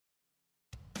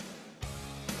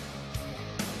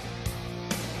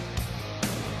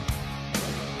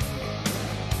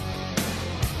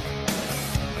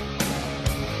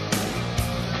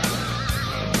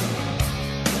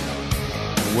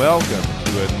Welcome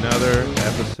to another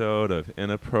episode of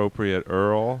Inappropriate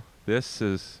Earl. This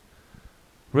is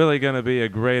really going to be a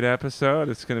great episode.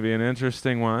 It's going to be an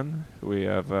interesting one. We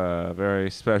have a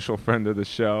very special friend of the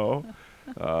show.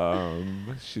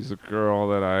 She's a girl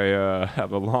that I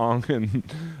have a long and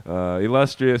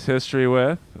illustrious history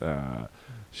with.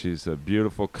 She's a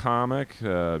beautiful comic,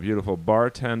 a beautiful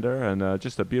bartender, and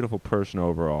just a beautiful person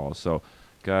overall. So,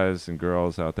 guys and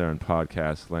girls out there in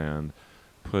podcast land,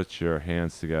 put your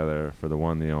hands together for the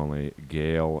one, the only,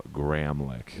 Gail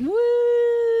Gramlich. Woo!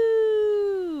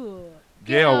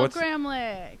 Gail,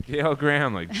 Gramlich. Gail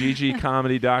Gramlich,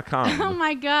 ggcomedy.com. Oh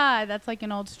my God, that's like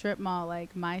an old strip mall,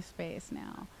 like MySpace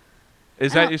now.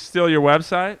 Is that still your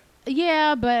website?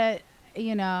 Yeah, but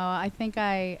you know, I think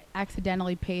I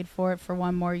accidentally paid for it for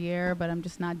one more year, but I'm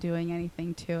just not doing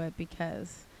anything to it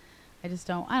because I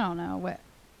don't know what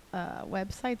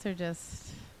websites are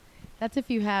just. That's if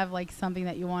you have like something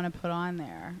that you want to put on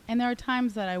there, and there are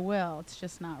times that I will. It's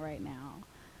just not right now.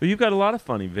 Well, you've got a lot of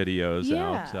funny videos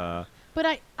Yeah. out.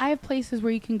 But I have places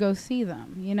where you can go see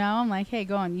them, you know? I'm like, hey,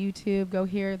 go on YouTube, go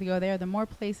here, go there. The more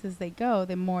places they go,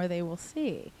 the more they will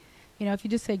see. You know, if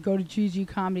you just say go to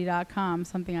ggcomedy.com,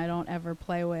 something I don't ever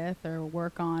play with or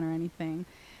work on or anything,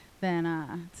 then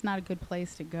it's not a good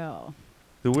place to go.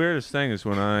 The weirdest thing is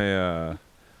when I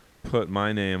put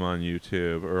my name on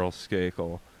YouTube, Earl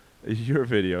Skakel, your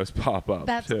videos pop up.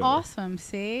 That's too. awesome,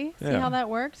 see? Yeah. See how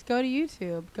that works? Go to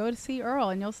YouTube. Go to see Earl,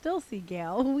 and you'll still see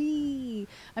Gail. Wee.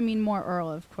 I mean, more Earl,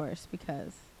 of course,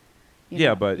 because...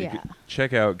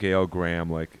 Check out Gail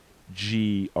Gramlich,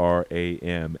 Gramlich.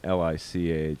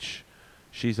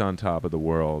 She's on top of the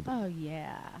world. Oh,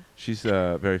 yeah. She's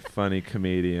a very funny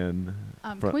comedian.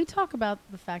 Can we talk about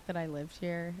the fact that I lived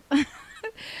here?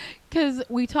 Because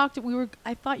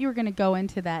I thought you were going to go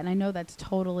into that, and I know that's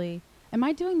totally... Am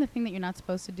I doing the thing that you're not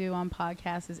supposed to do on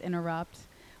podcasts is interrupt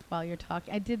while you're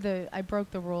talking? I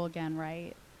broke the rule again,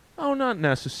 right? Oh, not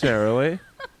necessarily.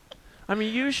 I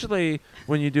mean, usually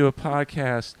when you do a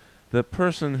podcast, the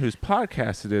person whose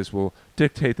podcast it is will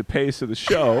dictate the pace of the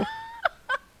show.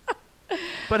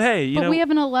 But hey, we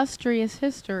have an illustrious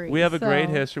history. We have a great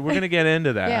history. We're going to get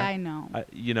into that. Yeah, I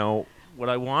know. What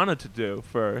I wanted to do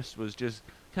first was just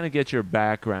kind of get your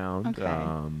background. Okay.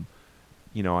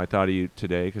 I thought of you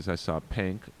today because I saw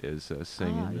Pink is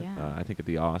singing, Oh, yeah. I think, at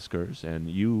the Oscars. And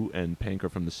you and Pink are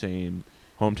from the same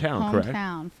hometown, correct?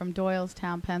 Hometown, from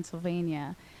Doylestown,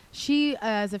 Pennsylvania. She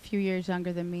is a few years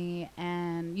younger than me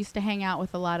and used to hang out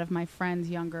with a lot of my friends'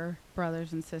 younger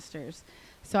brothers and sisters.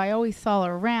 So I always saw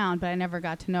her around, but I never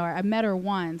got to know her. I met her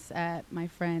once at my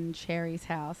friend Sherry's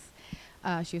house.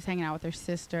 She was hanging out with her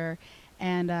sister,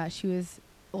 and she was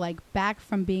like back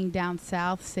from being down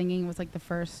south. Singing was like the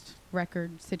first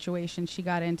record situation she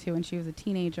got into when she was a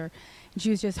teenager, and she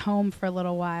was just home for a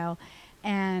little while,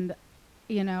 and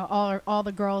all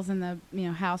the girls in the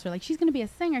house were like, she's gonna be a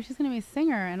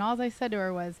singer, and all I said to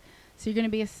her was, so you're gonna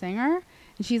be a singer?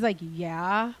 And she's like,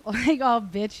 yeah, like all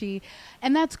bitchy.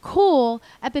 And that's cool.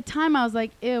 At the time, I was like,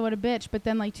 ew, what a bitch. But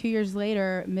then like 2 years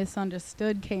later,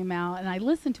 Misunderstood came out. And I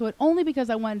listened to it only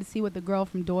because I wanted to see what the girl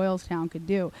from Doylestown could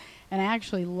do. And I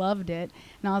actually loved it.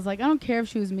 And I was like, I don't care if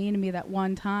she was mean to me that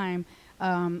one time.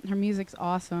 Her music's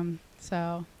awesome.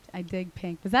 So I dig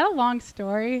Pink. Was that a long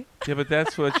story? Yeah, but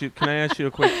that's what you... Can I ask you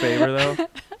a quick favor, though?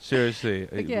 Seriously.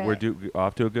 Okay. We're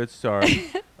off to a good start.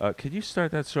 Could you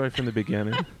start that story from the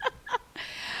beginning?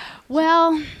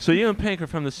 Well... So you and Pink are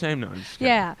from the same... No, I'm just kidding.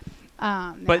 Yeah.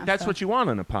 But that's what you want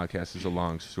on a podcast is a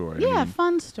long story. Yeah, I mean,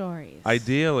 fun stories.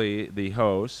 ideally, the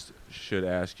host should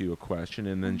ask you a question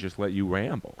and then just let you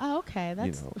ramble. Oh, okay.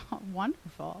 That's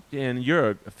wonderful. And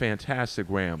you're a fantastic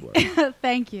rambler.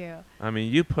 Thank you. I mean,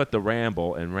 you put the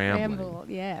ramble and rambling. Ramble.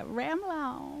 Yeah, ramble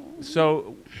on.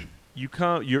 So you're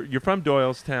from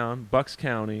Doylestown, Bucks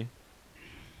County.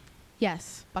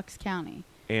 Yes, Bucks County.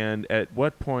 And at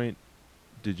what point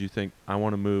did you think, I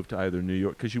want to move to either New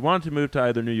York? Because you wanted to move to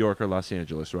either New York or Los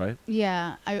Angeles, right?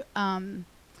 Yeah,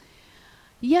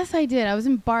 yes, I did. I was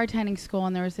in bartending school,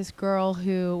 and there was this girl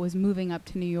who was moving up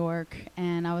to New York,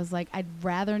 and I was like, I'd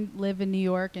rather live in New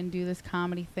York and do this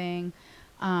comedy thing.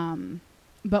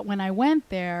 But when I went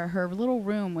there, her little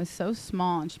room was so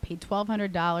small, and she paid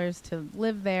 $1,200 to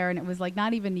live there, and it was like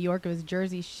not even New York, it was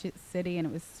Jersey City, and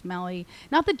it was smelly.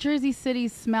 Not that Jersey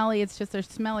City's smelly, it's just there's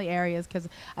smelly areas, because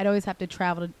I'd always have to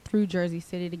travel through Jersey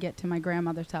City to get to my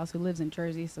grandmother's house who lives in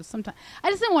Jersey, so sometimes I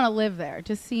just didn't want to live there. It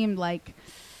just seemed like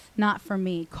not for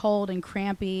me, cold and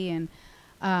crampy, and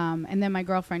then my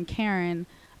girlfriend Karen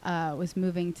was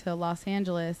moving to Los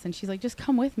Angeles, and she's like, just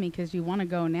come with me because you want to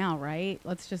go now, right?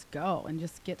 Let's just go and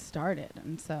just get started.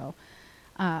 And so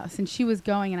since she was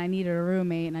going and I needed a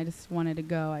roommate and I just wanted to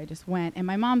go, I just went. And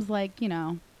my mom's like, you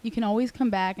know, you can always come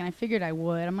back. And I figured I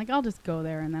would. I'm like, I'll just go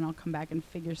there and then I'll come back and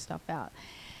figure stuff out.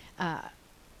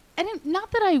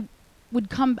 Not that I would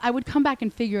come back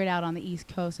and figure it out on the East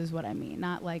Coast is what I mean.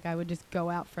 Not like I would just go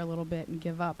out for a little bit and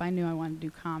give up. I knew I wanted to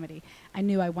do comedy. I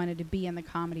knew I wanted to be in the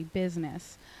comedy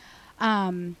business.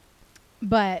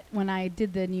 But when I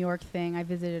did the New York thing, I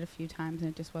visited a few times and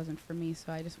it just wasn't for me.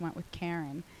 So I just went with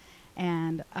Karen.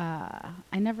 And I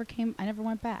never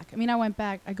went back. I mean,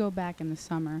 I go back in the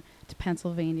summer to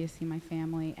Pennsylvania to see my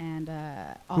family, and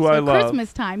also Who I love.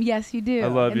 Christmas time. Yes, you do. I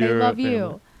love and your they love family.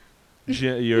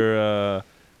 you.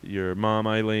 Your mom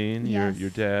Eileen, Yes. your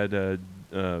dad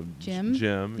Jim.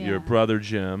 Jim, Yeah. your brother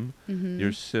Jim, Mhm.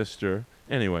 your sister.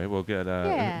 Anyway, we'll get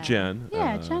Yeah. Jen.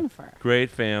 Yeah, Jennifer.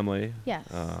 Great family. Yes.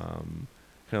 Kind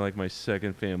of like my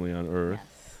second family on earth.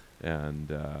 Yes.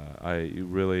 And I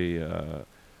really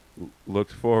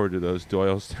looked forward to those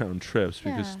Doylestown trips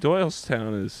because Yeah.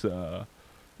 Doylestown is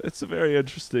it's a very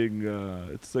interesting.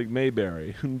 It's like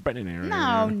Mayberry.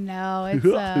 No,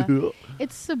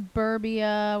 it's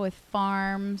suburbia with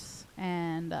farms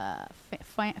and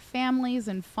families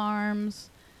and farms.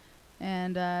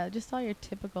 And just all your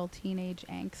typical teenage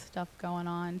angst stuff going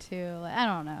on too. Like, I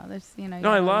don't know. There's you No,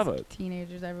 got I all love these it.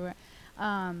 Teenagers everywhere.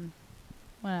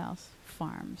 What else?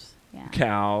 Farms. Yeah.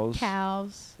 Cows.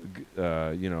 Cows.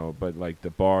 But like the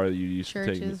bar that you used to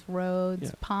take. Churches, roads,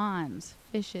 Yeah. ponds,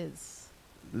 fishes.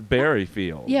 The berry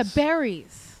fields. Yeah,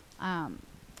 berries.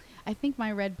 I think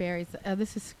my red berries.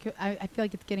 This is. I feel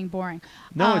like it's getting boring.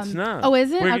 No, it's not. Oh,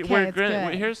 is it? We're, Okay, we're it's gonna-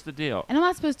 good. Here's the deal. And I'm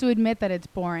not supposed to admit that it's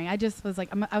boring. I just was like,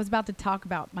 I was about to talk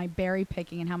about my berry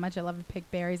picking and how much I love to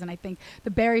pick berries. And I think the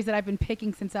berries that I've been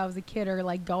picking since I was a kid are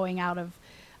like going out of,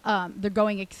 they're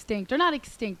going extinct. They're not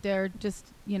extinct. They're just,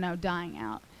 dying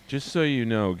out. Just so you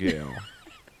know, Gail,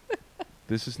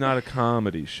 this is not a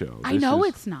comedy show. I This know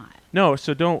is- it's not. No,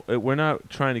 so don't. We're not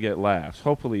trying to get laughs.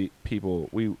 Hopefully,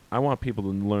 I want people to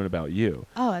learn about you.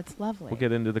 Oh, it's lovely. We'll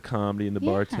get into the comedy and the Yeah.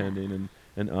 bartending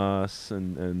and us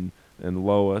and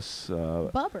Lois.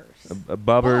 Bubbers. Bubbers.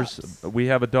 Bubs. We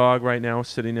have a dog right now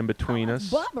sitting in between us.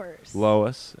 Bubbers.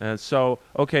 Lois. And so,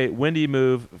 okay, when do you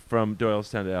move from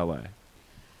Doylestown to L.A.?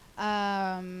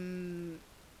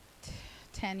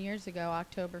 10 years ago,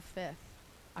 October 5th.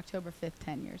 October 5th,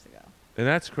 10 years ago. And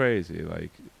that's crazy.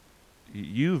 Like,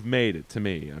 you've made it to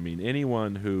me. I mean,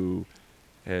 anyone who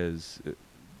has,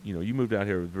 you moved out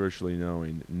here with virtually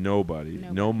knowing nobody,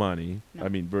 no money. No. I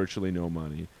mean, virtually no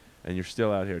money. And you're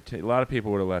still out here. A lot of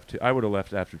people would have left. I would have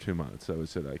left after 2 months. I would have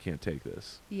said, I can't take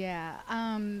this. Yeah.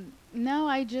 No,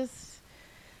 I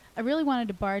really wanted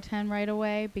to bartend right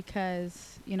away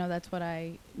because, that's what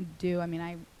I do. I mean,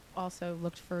 I also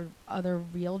looked for other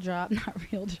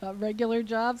regular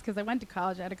jobs because I went to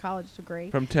college. I had a college degree.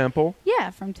 From Temple? Yeah,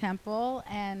 from Temple.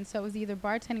 And so it was either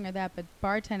bartending or that, but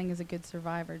bartending is a good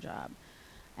survivor job.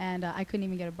 And I couldn't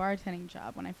even get a bartending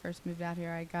job. When I first moved out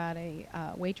here, I got a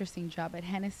waitressing job at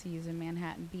Hennessy's in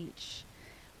Manhattan Beach,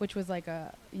 which was like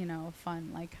a,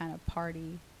 fun, like kind of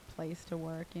party place to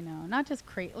work, not just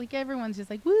like everyone's just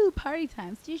like, woo, party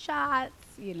time, 2 shots,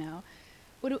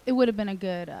 It would have been a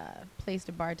good place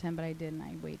to bartend, but I didn't.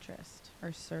 I waitressed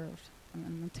or served.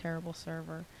 I'm a terrible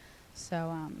server.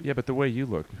 So Yeah, but the way you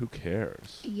look, who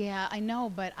cares? yeah, I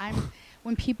know, but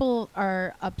when people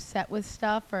are upset with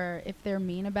stuff or if they're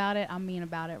mean about it, I'm mean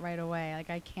about it right away. Like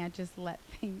I can't just let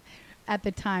things. At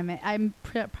the time, I'm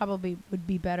probably would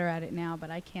be better at it now, but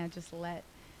I can't just let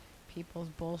people's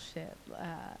bullshit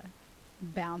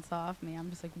bounce off me. I'm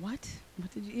just like, what?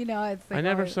 What did you? It's like I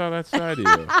never saw that side of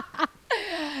you.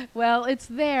 Well, it's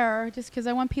there just because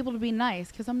I want people to be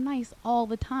nice because I'm nice all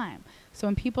the time. So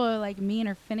when people are like mean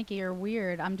or finicky or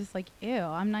weird, I'm just like, ew,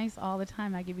 I'm nice all the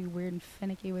time. I can be weird and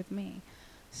finicky with me.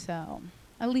 So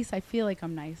at least I feel like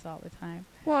I'm nice all the time.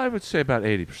 Well, I would say about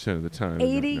 80% of the time.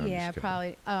 80, No, I'm yeah, just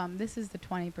kidding. probably. This is the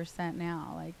 20%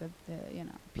 now, like the PMS.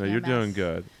 No, you're doing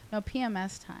good. No,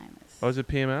 PMS time is. Oh, is it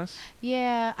PMS?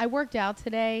 Yeah, I worked out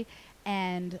today,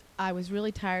 and I was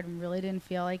really tired and really didn't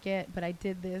feel like it, but I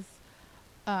did this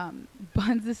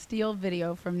Buns of Steel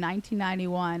video from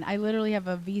 1991. I literally have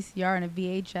a VCR and a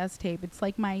VHS tape. It's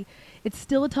like it's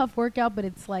still a tough workout, but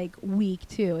it's like weak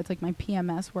too. It's like my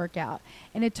PMS workout.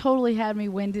 And it totally had me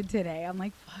winded today. I'm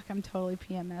like, fuck, I'm totally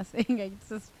PMSing. I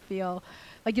just feel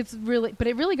like but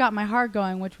it really got my heart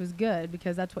going, which was good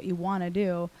because that's what you want to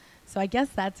do. So I guess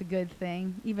that's a good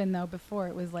thing, even though before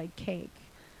it was like cake.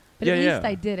 But at least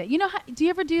I did it. Do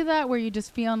you ever do that where you're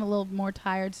just feeling a little more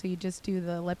tired, so you just do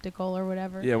the elliptical or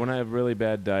whatever? Yeah, when I have really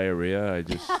bad diarrhea, I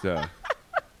just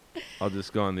I'll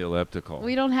just go on the elliptical.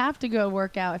 We don't have to go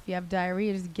work out if you have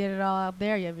diarrhea. Just get it all out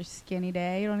there. You have your skinny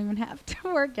day. You don't even have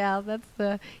to work out. That's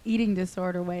the eating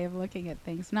disorder way of looking at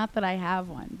things. Not that I have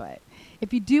one, but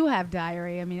if you do have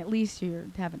diarrhea, I mean, at least you're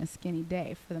having a skinny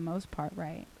day for the most part,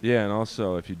 right? Yeah, and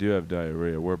also if you do have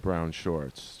diarrhea, wear brown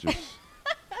shorts. Just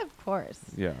Of course.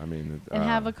 yeah, I mean. And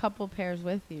have a couple pairs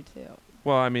with you, too.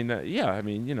 Well, I mean, yeah, I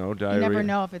mean, diarrhea. You never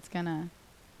know if it's going to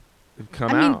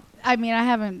come out. I mean, I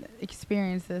haven't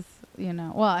experienced this,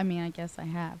 Well, I mean, I guess I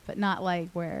have, but not like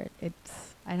where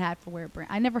I'd have to wear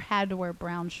I never had to wear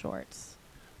brown shorts.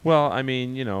 Well, I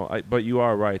mean, but you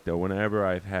are right, though. Whenever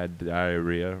I've had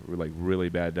diarrhea, like really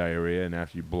bad diarrhea, and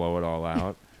after you blow it all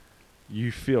out,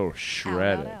 you feel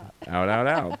shredded.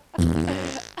 Out.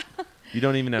 You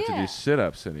don't even have to do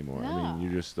sit-ups anymore. No. I mean,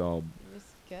 you're just all... It was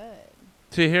good.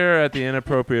 To here at the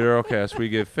Inappropriate Earlcast, we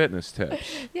give fitness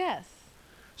tips. Yes.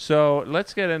 So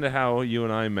let's get into how you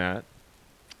and I met.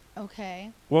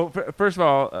 Okay. Well, first of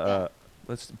all,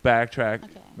 let's backtrack.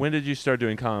 Okay. When did you start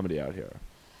doing comedy out here?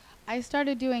 I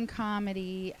started doing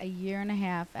comedy a year and a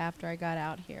half after I got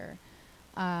out here.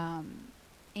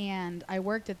 And I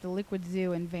worked at the Liquid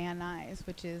Zoo in Van Nuys,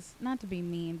 which is, not to be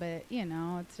mean, but,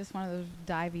 it's just one of those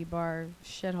divey bar,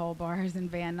 shithole bars in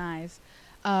Van Nuys.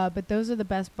 But those are the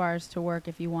best bars to work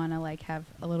if you want to, like, have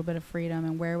a little bit of freedom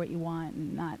and wear what you want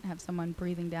and not have someone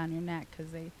breathing down your neck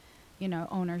because they,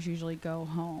 owners usually go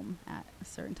home at a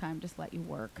certain time, just let you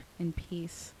work in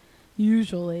peace,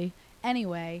 usually.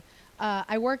 Anyway,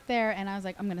 I worked there, and I was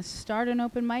like, I'm going to start an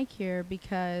open mic here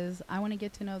because I want to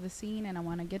get to know the scene, and I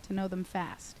want to get to know them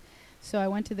fast. So I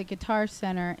went to the Guitar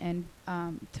Center and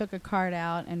took a card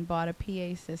out and bought a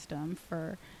PA system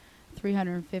for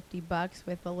 $350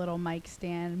 with a little mic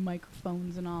stand,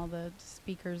 microphones, and all the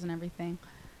speakers and everything.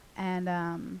 And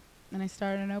I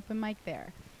started an open mic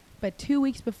there. But 2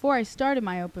 weeks before I started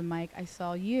my open mic, I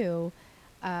saw you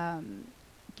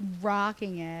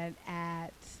rocking it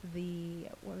at the,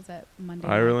 what was that, Monday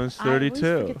night? Ireland's 32. I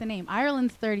always forget the name.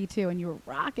 Ireland's 32, and you were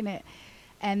rocking it.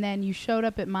 And then you showed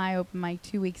up at my open mic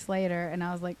 2 weeks later, and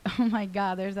I was like, oh, my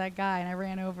God, there's that guy. And I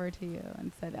ran over to you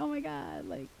and said, oh, my God,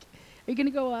 like, are you going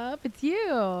to go up? It's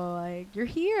you. Like, you're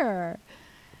here.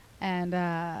 And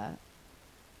then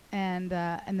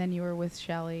you were with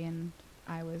Shelly, and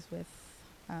I was with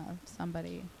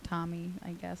somebody, Tommy,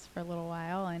 I guess, for a little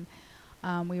while. And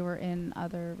we were in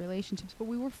other relationships, but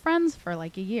we were friends for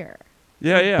like a year.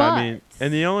 Yeah. But I mean,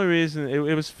 and the only reason,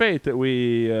 it was fate that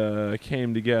we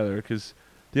came together, because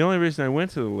the only reason I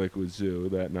went to the Liquid Zoo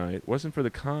that night wasn't for the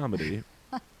comedy.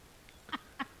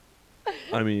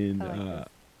 I mean,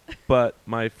 but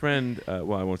my friend,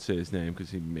 well, I won't say his name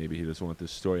because maybe he doesn't want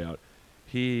this story out.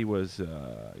 He was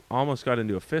almost got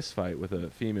into a fist fight with a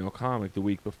female comic the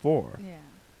week before. Yeah.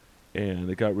 And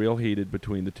it got real heated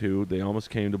between the two. They almost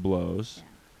came to blows. Yeah.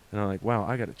 And I'm like, wow,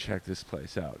 I got to check this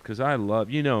place out. Because I love,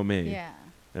 you know me. Yeah.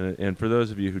 And for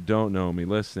those of you who don't know me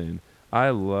listening, I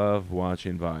love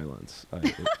watching violence.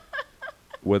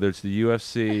 Whether it's the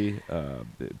UFC,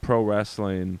 pro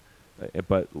wrestling,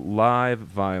 but live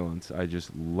violence, I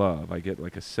just love. I get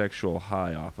like a sexual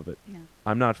high off of it. Yeah.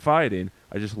 I'm not fighting.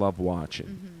 I just love watching.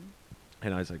 Mm-hmm.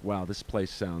 And I was like, wow, this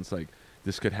place sounds like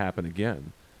this could happen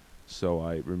again. So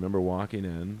I remember walking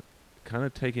in, kind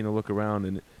of taking a look around,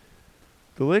 and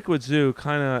the Liquid Zoo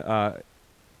kind of,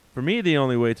 for me, the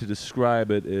only way to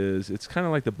describe it is it's kind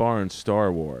of like the bar in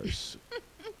Star Wars.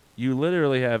 You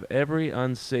literally have every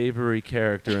unsavory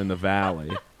character in the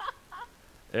valley,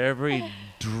 every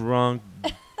drunk,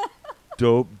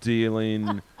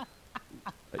 dope-dealing,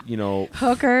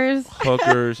 hookers.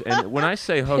 And when I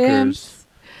say hookers... Pimps.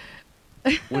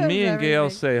 When me and Gail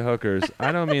Everything. say hookers,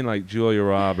 I don't mean like Julia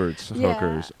Roberts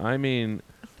hookers. I mean...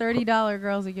 $30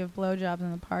 girls who give blowjobs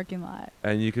in the parking lot.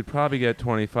 And you could probably get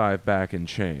 25 back in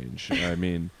change. I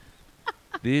mean,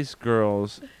 these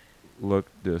girls look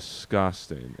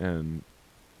disgusting. And,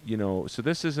 so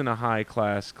this isn't a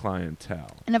high-class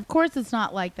clientele. And of course it's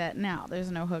not like that now.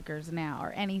 There's no hookers now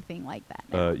or anything like that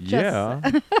now.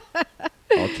 Yeah.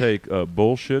 I'll take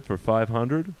bullshit for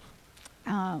 $500.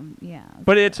 Yeah.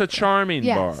 But it's a charming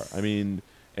Yes. bar. I mean,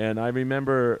 and I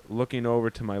remember looking over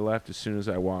to my left as soon as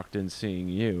I walked in, seeing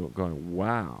you, going,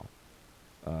 wow,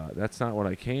 that's not what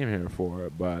I came here for,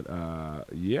 but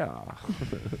yeah.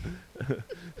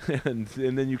 and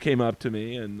then you came up to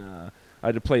me, and I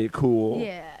had to play it cool.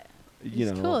 Yeah.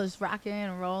 It's cool. It's rocking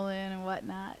and rolling and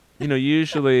whatnot.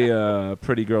 Usually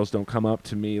pretty girls don't come up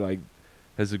to me like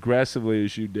as aggressively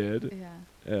as you did. Yeah.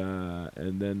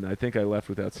 And then I think I left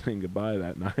without saying goodbye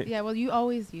that night. Yeah, well, you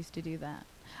always used to do that.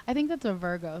 I think that's a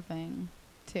Virgo thing,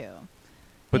 too.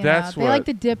 But You know, that's they like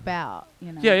to dip out.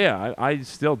 You know. Yeah, yeah. I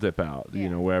still dip out. You Yeah.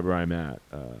 know, wherever I'm at.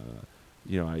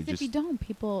 You know, I 'Cause just if you don't,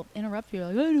 people interrupt you.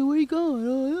 Like, hey, where you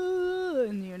going?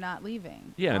 And you're not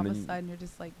leaving. Yeah, All and of a then- sudden, you're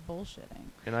just like bullshitting,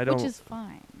 and I don't. which is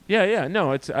fine. Yeah, yeah.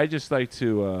 No, it's I just like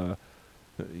to.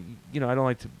 You know, I don't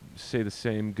like to say the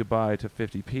same goodbye to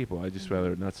 50 people. I just Mhm.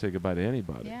 rather not say goodbye to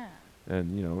anybody. Yeah.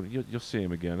 And you know, you'll see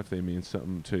them again if they mean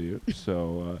something to you.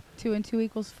 So. 2 and 2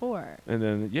 equals 4. And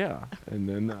then and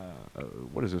then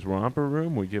what is this romper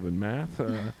room? We giving math?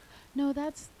 No,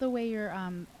 that's the way your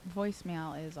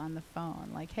voicemail is on the phone.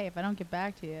 Like, hey, if I don't get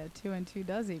back to you, 2 and 2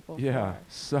 does equal 4. Yeah,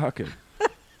 suck it.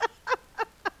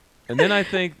 And then I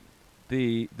think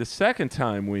the second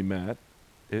time we met,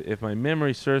 if my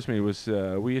memory serves me, was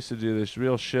we used to do this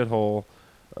real shithole,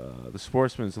 the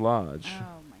Sportsman's Lodge,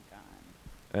 Oh my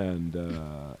god.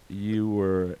 and you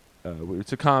were.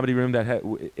 It's a comedy room that had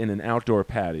in an outdoor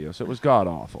patio, so it was god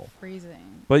awful. Freezing.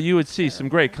 But you would see some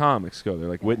great Terrible. comics go there,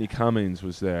 like Whitney Yeah. Cummings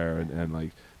was there, Yeah. and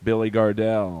like Billy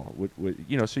Gardell.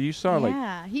 You know, so you saw like,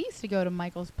 Yeah, he used to go to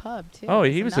Michael's Pub too. Oh,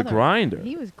 That's he was a another one. grinder.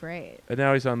 He was great. and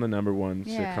now he's on the #1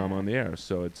 Yeah. sitcom on the air.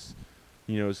 So it's,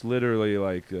 you know, it's literally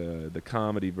like the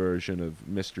comedy version of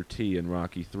Mr. T in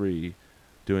Rocky 3,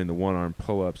 doing the one-arm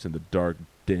pull-ups in the dark,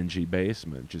 dingy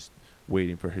basement, just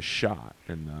waiting for his shot.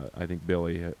 And I think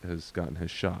Billy has gotten his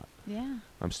shot. Yeah.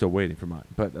 I'm still waiting for mine,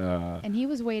 but And he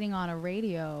was waiting on a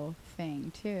radio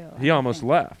thing too. he I almost think.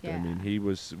 left. I Yeah. mean, he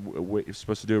was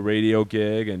supposed to do a radio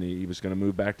gig, and he was going to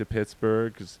move back to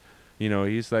Pittsburgh because, you know,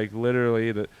 he's like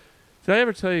literally the. Did I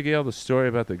ever tell you, Gail, the story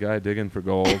about the guy digging for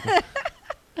gold?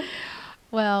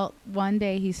 Well, one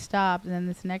day he stopped, and then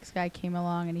this next guy came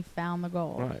along, and he found the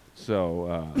gold. Right.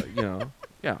 So, you know,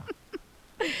 yeah.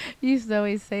 You used to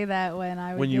always say that when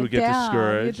I would When you would get down,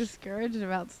 discouraged. Get discouraged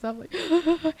about stuff like,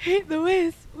 I hate the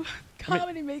way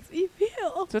comedy makes me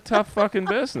feel. It's a tough fucking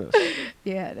business.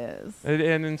 Yeah, it is.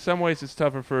 And in some ways, it's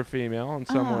tougher for a female. In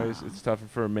some ways, Ah. it's tougher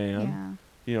for a man. Yeah.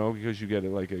 You know, because you get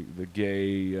the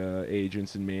gay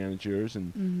agents and managers,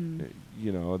 and Mm-hmm.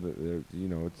 you know, you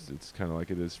know, it's kind of like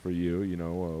it is for you. You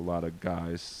know, a lot of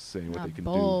guys saying what they can do.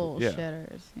 Yeah.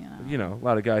 Bullshitters, you know. You know, a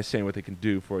lot of guys saying what they can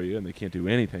do for you, and they can't do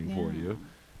anything for Yeah. you,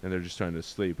 and they're just trying to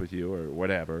sleep with you or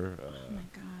whatever. Oh my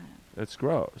god, It's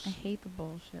gross. I hate the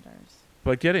bullshitters.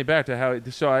 But getting back to how,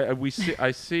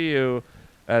 I see you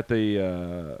at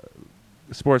the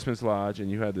Sportsman's Lodge, and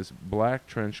you had this black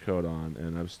trench coat on,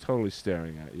 and I was totally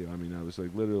staring at you. I mean, I was like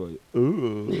literally,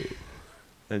 ooh.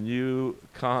 And you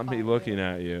caught me Oh, looking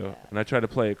yeah. at you, Yeah. and I tried to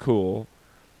play it cool,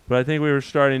 but I think we were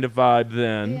starting to vibe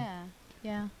then. Yeah,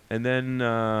 yeah. And then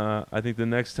I think the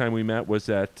next time we met was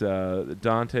at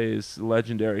Dante's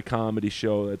legendary comedy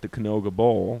show at the Canoga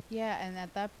Bowl. Yeah, and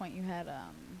at that point you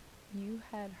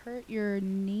had hurt your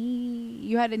knee.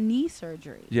 You had a knee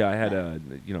surgery. Yeah, I had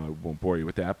you know, I won't bore you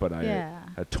with that, but I Yeah.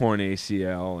 had torn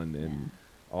ACL, and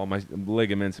all my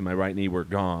ligaments in my right knee were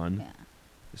gone. Yeah.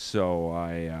 So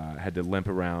I had to limp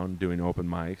around doing open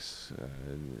mics,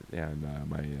 and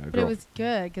my But girl. it was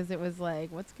good because it was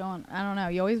like, what's going? I don't know.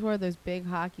 You always wore those big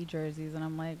hockey jerseys, and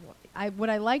I'm like, what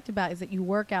I liked about it is that you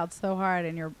work out so hard,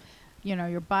 and your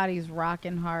body's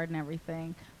rocking hard and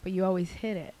everything, but you always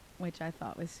hit it, which I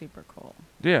thought was super cool.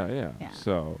 Yeah. Yeah.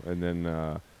 So, and then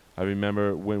I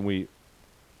remember when we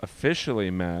officially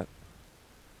met,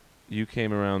 you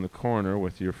came around the corner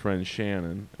with your friend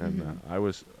Shannon, and Mhm. I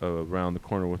was around the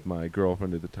corner with my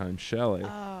girlfriend at the time, Shelley.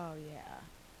 Oh yeah.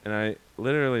 And I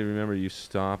literally remember you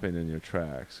stopping in your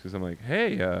tracks because I'm like,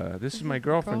 hey, this is my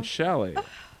girlfriend, Shelley.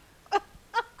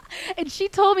 And she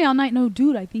told me all night, no,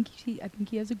 dude, I think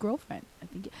he has a girlfriend.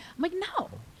 I'm like, no,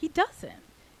 he doesn't.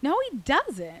 No, he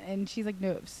doesn't. And she's like,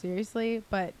 no, seriously?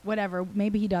 But whatever,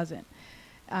 maybe he doesn't.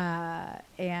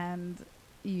 And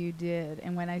you did.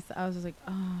 And when I was just like,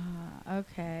 oh,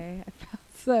 okay. I felt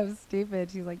so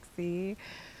stupid. She's like, see?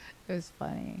 It was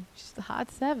funny. She's the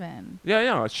hot 7.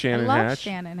 Yeah, it's Shannon I love Hatch.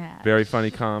 Shannon Hatch. Very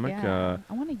funny comic. Yeah.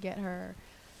 I want to get her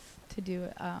to do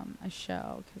a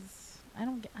show because I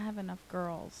have enough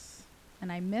girls,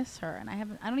 and I miss her, and I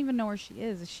don't even know where she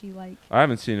is. Is she like? I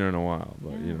haven't seen her in a while,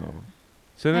 but you Yeah. know.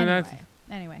 So then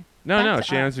Anyway. no, back to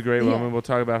Shannon's us. a great Yeah. woman. We'll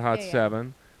talk about Hot Yeah, yeah.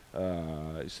 7.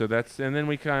 So and then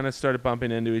we kind of started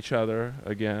bumping into each other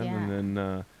again, Yeah. and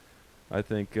then I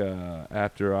think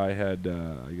after I had,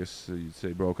 I guess you'd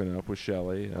say, broken up with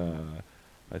Shelley,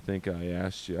 I think I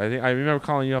asked you. I remember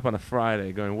calling you up on a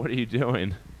Friday, going, "What are you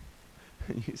doing?"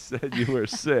 And you said you were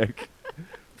sick.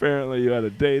 Apparently, you had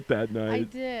a date that night. I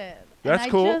did. That's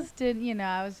and cool. I just didn't,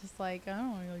 I was just like, I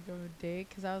don't want to go to a date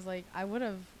because I was like, I would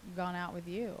have gone out with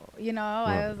you. Right.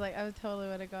 I was like, I totally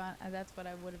would have gone. That's what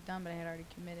I would have done, but I had already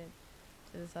committed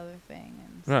this other thing,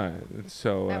 and so Right. And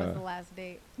so that was the last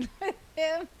date with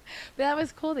him. But that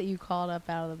was cool that you called up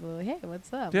out of the blue. Hey,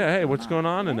 what's up? yeah. Hey, what's going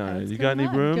on Yeah, tonight? what's You got any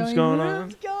going on? rooms going on?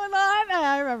 Rooms going on?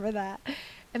 I remember that.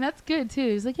 And that's good too.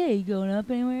 He's like, "Hey, you going up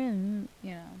anywhere?"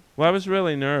 You know. Well, I was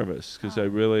really nervous because I Oh.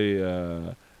 really,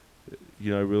 I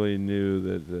really knew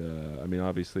that. I mean,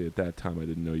 obviously at that time I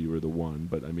didn't know you were the one,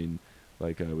 but I mean,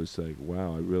 like I was like,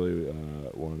 wow, I really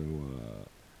want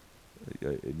to.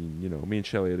 I mean, me and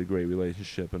Shelley had a great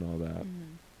relationship and all that.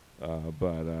 Mhm.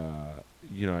 But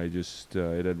I just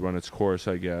it had run its course,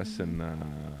 I guess, Mhm. and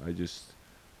I just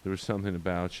there was something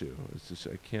about you. It's just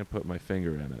I can't put my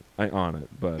finger in it, on it,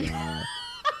 but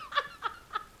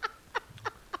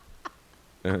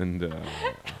and I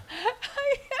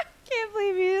can't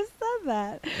believe you just said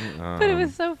that. But it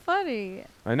was so funny.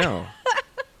 I know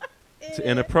it's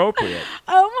inappropriate.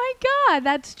 Oh my God,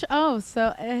 that's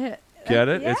so. Get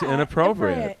it? It's yeah,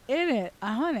 inappropriate. In it,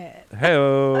 on it.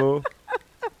 Hey-o.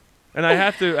 And I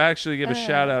have to actually give a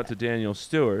shout out to Daniel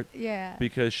Stewart. Yeah.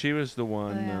 Because she was the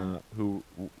one Yeah. who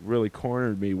really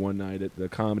cornered me one night at the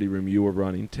comedy room you were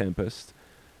running, Tempest,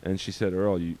 and she said,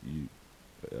 "Earl,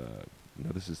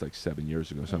 this is like 7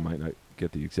 years ago, so I Yeah. might not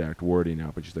get the exact wording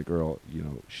out, but she's like, Earl,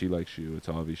 she likes you. It's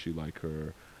obvious you like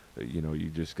her.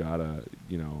 You just gotta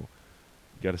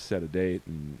set a date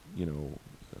and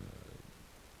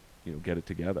get it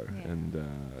together." Yeah.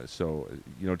 And so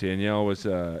Danielle was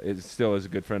still is a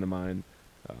good friend of mine.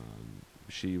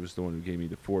 She was the one who gave me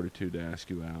the fortitude to ask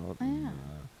you out. Yeah.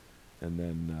 And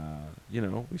then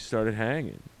we started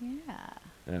hanging. Yeah.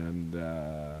 And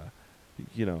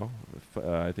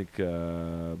I think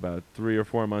about 3 or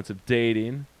 4 months of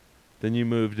dating, then you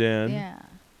moved in. Yeah.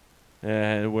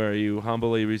 And where you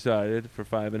humbly resided for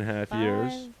 5.5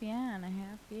 years.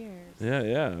 5.5 years.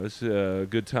 Yeah, it was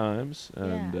good times.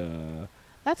 And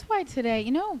That's why today,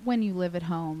 when you live at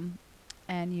home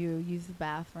and you use the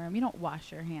bathroom, you don't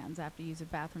wash your hands after you use a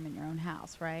bathroom in your own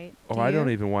house, right? I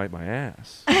don't even wipe my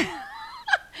ass.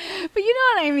 But you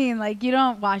know what I mean? Like, you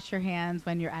don't wash your hands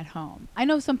when you're at home. I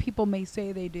know some people may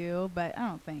say they do, but I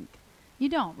don't think. You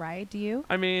don't, right? Do you?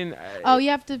 I mean... you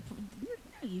have to...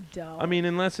 No, you don't. I mean,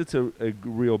 unless it's a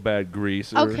real bad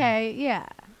greaser. Okay, yeah.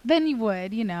 Then you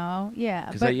would, yeah.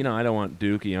 Because I don't want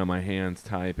dookie on my hands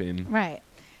typing. Right.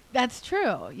 That's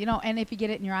true. And if you get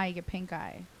it in your eye, you get pink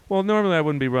eye. Well, normally I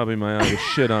wouldn't be rubbing my eye with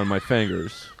shit on my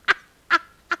fingers.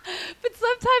 But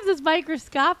sometimes it's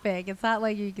microscopic. It's not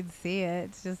like you can see it.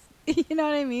 It's just, you know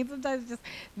what I mean? Sometimes it's just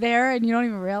there and you don't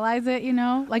even realize it,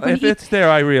 Like when If it's there,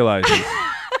 I realize it.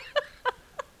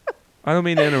 I don't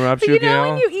mean to interrupt you,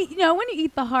 Gail. when you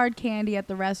eat the hard candy at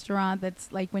the restaurant,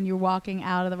 that's like when you're walking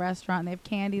out of the restaurant and they have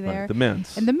candy there. Right, the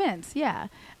mints. And the mints, yeah.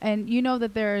 And you know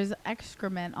that there's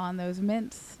excrement on those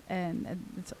mints, and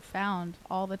it's found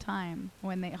all the time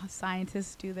when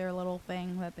scientists do their little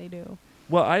thing that they do.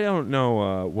 Well, I don't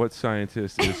know what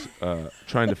scientist is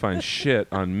trying to find shit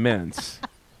on mints.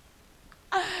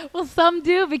 Well, some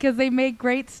do because they make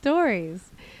great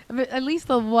stories. But at least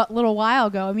a little while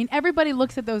ago. I mean, everybody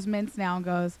looks at those mints now and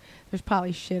goes, "There's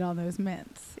probably shit on those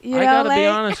mints." I gotta be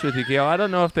honest with you, Gail. I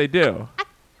don't know if they do.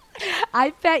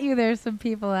 I bet you there's some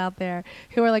people out there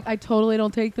who are like, "I totally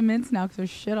don't take the mints now because there's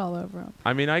shit all over them."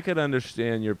 I mean, I could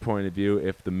understand your point of view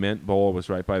if the mint bowl was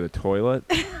right by the toilet.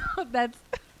 That's.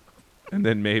 And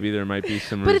then maybe there might be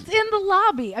some... But it's in the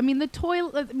lobby. I mean, the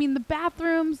toilet. I mean, the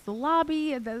bathrooms, the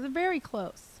lobby. They're very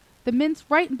close. The mint's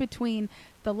right in between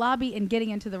the lobby and getting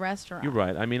into the restaurant. You're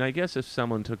right. I mean, I guess if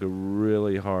someone took a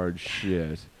really hard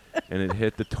shit and it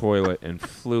hit the toilet and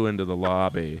flew into the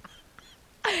lobby...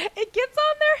 It gets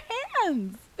on their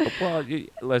hands. Well,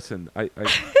 listen,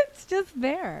 It's just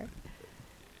there.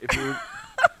 if you...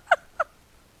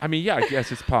 I mean, yeah, I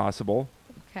guess it's possible.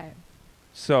 Okay.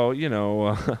 So,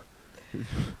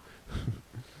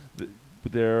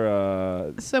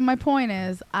 they're... So my point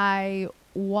is,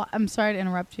 I'm sorry to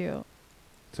interrupt you.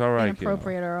 It's all right,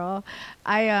 Inappropriate, Earl.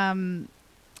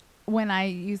 When I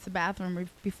used the bathroom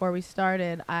before we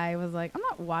started, I was like, I'm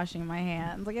not washing my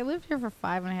hands. Like, I lived here for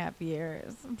 5.5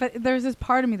 years. But there's this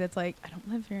part of me that's like, I don't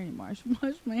live here anymore. I should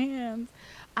wash my hands.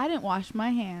 I didn't wash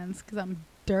my hands because I'm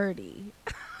dirty.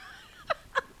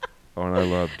 Oh, and I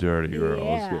love dirty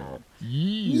girls.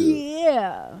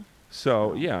 Yeah.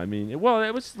 So, yeah, I mean, well,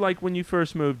 it was like when you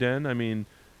first moved in. I mean,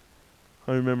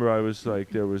 I remember I was like,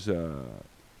 there was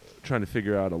trying to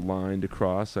figure out a line to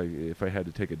cross. Like, if I had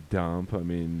to take a dump, I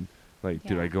mean, like,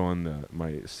 did I go in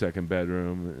my second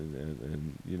bedroom?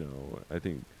 And I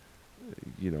think,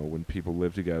 when people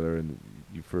live together and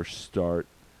you first start,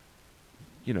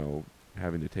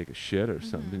 having to take a shit or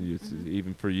something, it's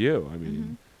even for you. I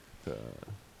mean,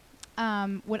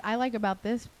 what I like about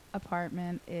this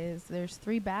apartment is there's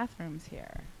 3 bathrooms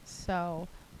here. So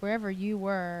wherever you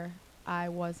were, I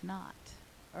was not,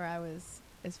 or I was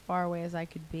as far away as I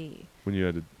could be. When you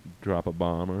had to drop a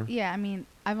bomb or? Yeah, I mean,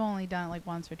 I've only done it like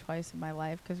once or twice in my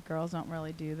life because girls don't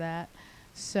really do that.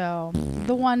 So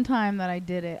the one time that I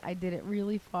did it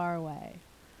really far away.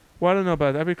 Well, I don't know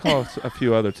about that. I recall a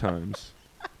few other times.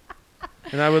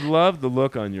 And I would love the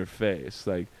look on your face.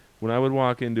 Like, when I would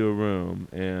walk into a room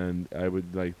and I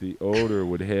would, like, the odor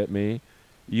would hit me,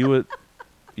 you would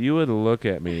look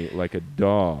at me like a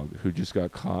dog who just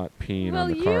got caught peeing on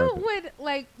the carpet. Well, you would,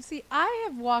 like, see, I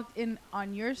have walked in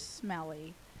on your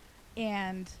smelly,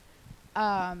 and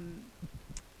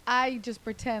I just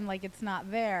pretend like it's not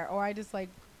there, or I just, like,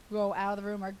 go out of the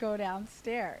room or go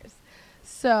downstairs.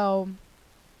 So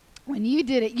when you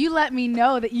did it, you let me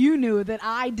know that you knew that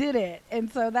I did it.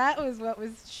 And so that was what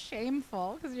was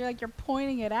shameful, because you're like, you're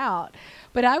pointing it out.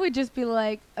 But I would just be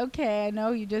like, okay, I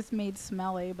know you just made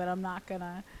smelly, but I'm not going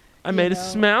to. I made a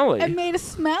smelly. I made a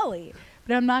smelly,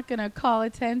 but I'm not going to call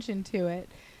attention to it.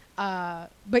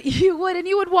 But you would, and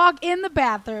you would walk in the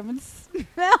bathroom and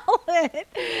smell it,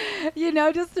 you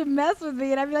know, just to mess with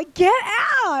me. And I'd be like, get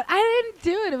out. I didn't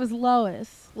do it. It was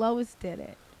Lois. Lois did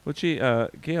it. Well, gee,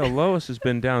 Gail, Lois has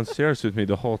been downstairs with me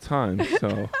the whole time,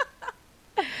 so.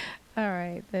 All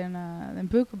right, then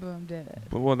Bookaboom did it.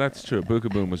 Well, that's true.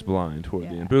 Bookaboom was blind toward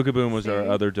the Yeah. end. Bookaboom was our See?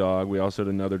 other dog. We also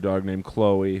had another dog named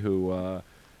Chloe who,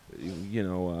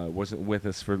 wasn't with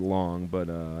us for long, but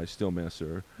I still miss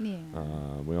her. Yeah.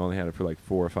 We only had her for like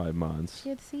 4 or 5 months. She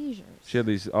had seizures. She had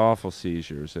these awful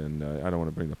seizures, and I don't want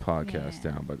to bring the podcast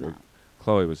down, but no.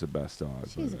 Chloe was the best dog.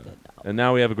 She's a but, good dog. And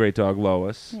now we have a great dog,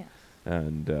 Lois. Yeah.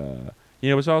 And,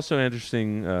 it was also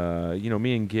interesting,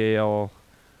 me and Gail,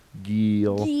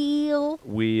 Geel.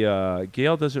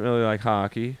 Gail doesn't really like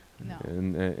hockey No.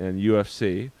 and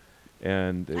UFC.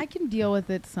 And I can deal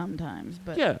with it sometimes,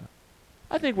 but yeah,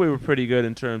 I think we were pretty good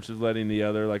in terms of letting the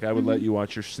other, like I would let Mhm. you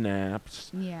watch your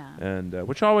snaps. yeah. And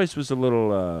which always was a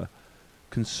little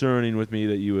concerning with me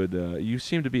that you would you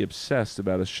seem to be obsessed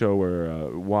about a show where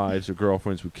wives or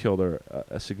girlfriends would kill their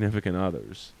significant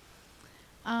others.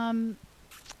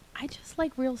 I just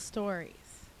like real stories.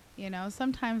 You know,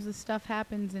 sometimes the stuff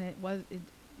happens and it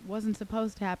wasn't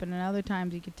supposed to happen, and other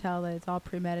times you could tell that it's all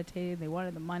premeditated. They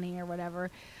wanted the money or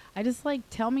whatever. I just like,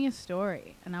 tell me a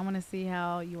story, and I want to see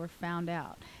how you were found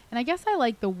out. And I guess I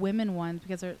like the women ones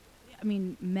because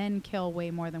men kill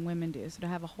way more than women do. So to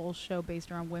have a whole show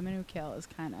based around women who kill is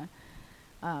kind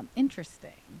of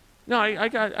interesting. No,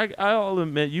 I'll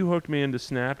admit you hooked me into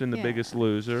Snapped and The Yeah. Biggest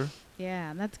Loser.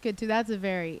 Yeah, that's good too. That's a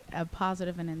very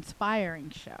positive and inspiring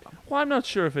show. Well, I'm not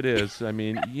sure if it is. I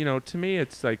mean, to me,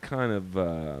 it's like kind of.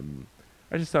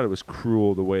 I just thought it was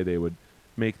cruel the way they would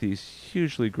make these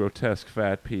hugely grotesque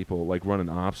fat people like run an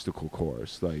obstacle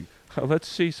course. Like, let's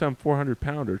see some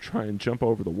 400-pounder try and jump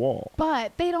over the wall.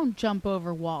 But they don't jump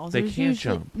over walls. They There's can't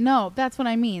usually- jump. No, that's what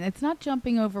I mean. It's not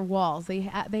jumping over walls.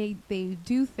 They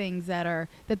do things that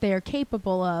they are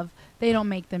capable of. They don't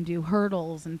make them do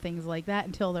hurdles and things like that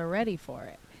until they're ready for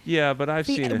it. Yeah, but I've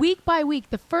See, seen it. week by week.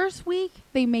 The first week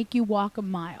they make you walk a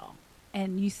mile,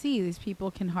 and you see these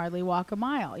people can hardly walk a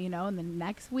mile. And the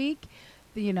next week,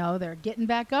 they're getting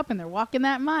back up and they're walking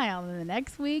that mile. And the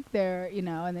next week they're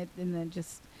and then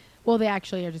just. Well, they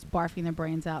actually are just barfing their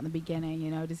brains out in the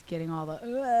beginning, just getting all the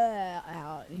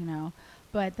out,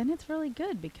 But then it's really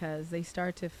good because they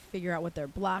start to figure out what their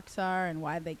blocks are and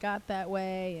why they got that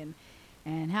way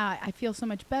and how I feel so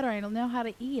much better. I don't know how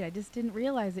to eat. I just didn't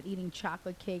realize that eating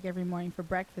chocolate cake every morning for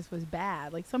breakfast was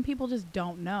bad. Like, some people just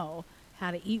don't know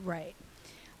how to eat right.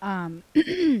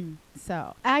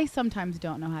 So I sometimes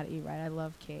don't know how to eat right. I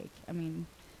love cake. I mean,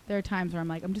 there are times where I'm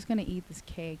like, I'm just going to eat this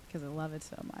cake because I love it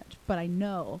so much. But I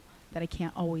know that I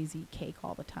can't always eat cake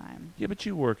all the time. Yeah, but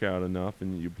you work out enough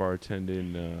and you bartend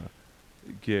in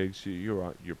gigs.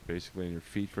 You're basically on your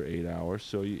feet for 8 hours.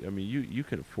 So you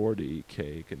can afford to eat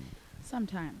cake and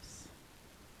Sometimes.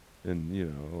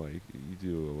 like you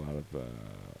do a lot of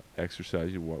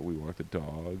exercise. We walk the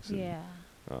dogs. And, Yeah.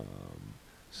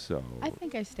 So. I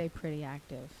think I stay pretty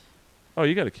active. Oh,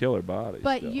 you got a killer body.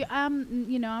 But still.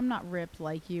 I'm not ripped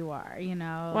like you are,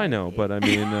 Well, I know, but I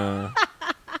mean.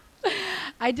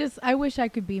 I wish I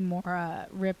could be more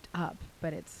ripped up,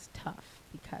 but it's tough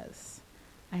because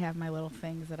I have my little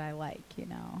things that I like,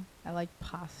 I like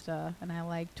pasta, and I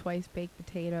like twice baked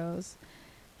potatoes,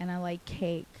 and I like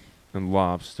cake. And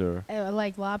lobster. I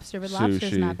like lobster, but Sushi.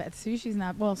 lobster's not bad.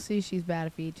 Sushi's bad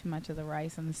if you eat too much of the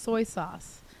rice, and the soy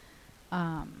sauce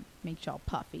makes you all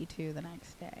puffy too the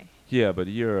next day. Yeah, but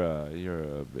you're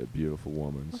a beautiful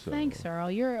woman. Well, so. thanks,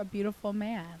 Earl. You're a beautiful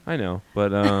man. I know,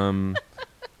 but no, I'm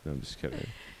just kidding.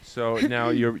 So now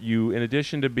you in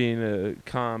addition to being a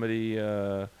comedy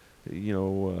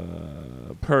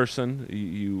person,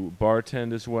 you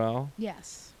bartend as well.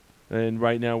 Yes. And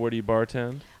right now, where do you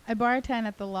bartend? I bartend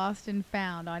at the Lost and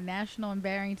Found on National and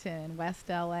Barrington in West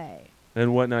LA.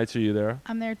 And what nights are you there?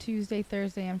 I'm there Tuesday,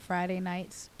 Thursday, and Friday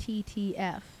nights,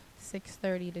 TTF,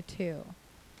 6:30 to 2.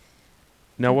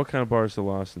 Now, what kind of bar is the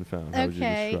Lost and Found? How would you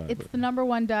Okay, describe it's it? the number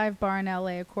one dive bar in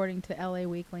LA according to LA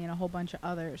Weekly and a whole bunch of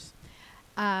others.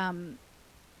 And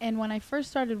when I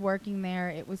first started working there,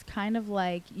 it was kind of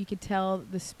like you could tell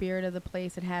the spirit of the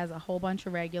place. It has a whole bunch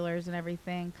of regulars and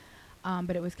everything,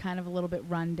 but it was kind of a little bit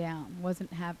run down.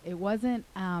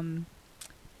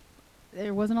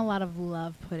 There wasn't a lot of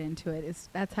love put into it.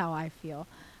 That's how I feel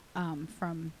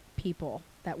from people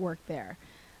that work there.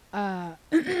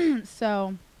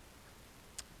 So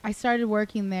I started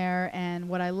working there, and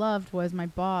what I loved was my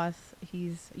boss.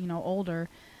 He's older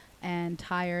and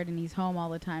tired, and he's home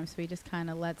all the time, so he just kind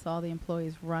of lets all the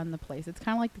employees run the place. It's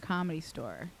kind of like the Comedy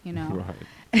Store, Right.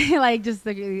 like just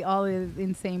all the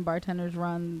insane bartenders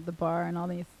run the bar, and all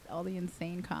the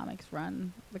insane comics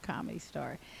run the Comedy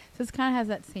Store. So it kind of has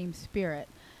that same spirit.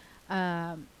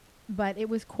 But it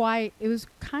was quiet. It was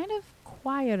kind of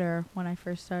quieter when I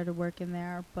first started working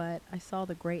there, but I saw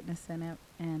the greatness in it,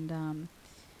 and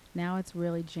now it's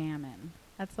really jamming.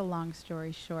 That's a long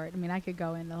story short. I mean, I could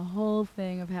go into the whole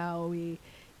thing of how we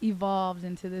evolved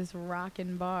into this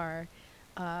rockin' bar,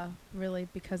 really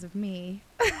because of me.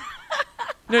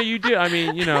 No, you do. I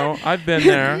mean, I've been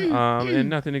there, and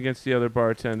nothing against the other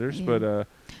bartenders, Yeah. but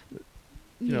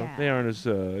Yeah. they aren't as.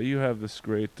 You have this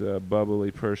great bubbly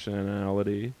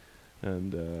personality,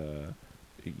 and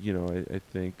I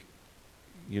think,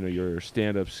 your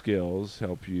stand-up skills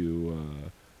help you,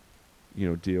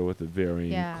 deal with a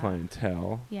varying Yeah.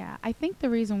 clientele. Yeah, I think the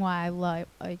reason why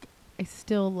I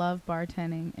still love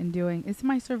bartending and it's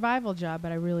my survival job,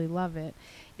 but I really love it,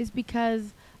 is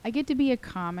because I get to be a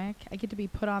comic. I get to be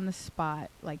put on the spot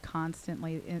like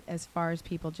constantly, as far as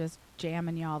people just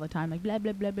jamming you all the time, like blah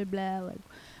blah blah blah blah, like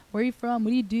where are you from? What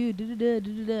do you do? Da da da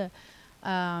da da.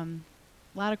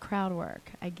 A lot of crowd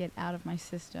work I get out of my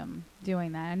system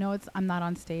doing that. I know I'm not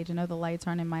on stage. I know the lights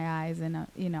aren't in my eyes, and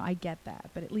I get that,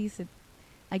 but at least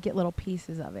I get little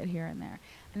pieces of it here and there.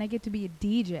 And I get to be a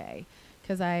DJ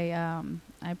because I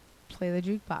play the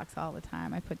jukebox all the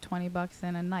time. I put $20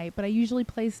 in a night, but I usually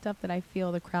play stuff that I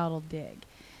feel the crowd will dig.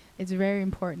 It's very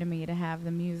important to me to have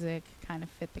the music kind of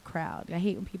fit the crowd. I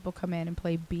hate when people come in and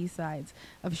play B-sides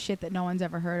of shit that no one's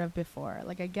ever heard of before.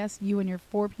 Like, I guess you and your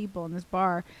 4 people in this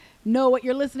bar know what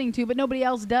you're listening to, but nobody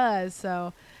else does.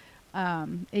 So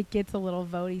it gets a little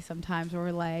votey sometimes where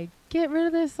we're like, get rid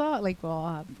of this song. Like, we'll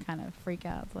all kind of freak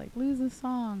out. It's like, lose the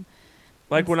song.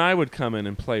 Like when I would come in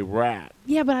and play Rat.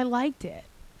 Yeah, but I liked it.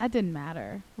 That didn't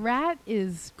matter. Rat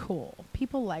is cool.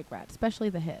 People like Rat, especially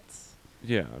the hits.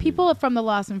 Yeah. People from the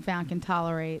Lost and Found can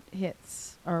tolerate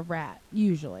hits or Rat,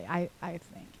 usually, I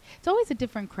think. It's always a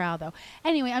different crowd, though.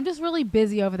 Anyway, I'm just really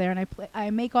busy over there, and I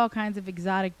make all kinds of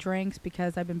exotic drinks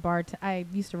because I've been I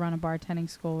used to run a bartending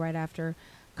school right after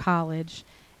college,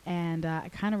 and I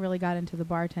kind of really got into the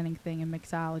bartending thing in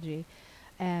mixology.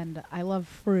 And I love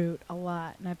fruit a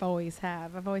lot, and I've always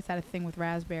had a thing with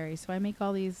raspberries, so I make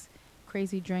all these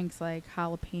crazy drinks like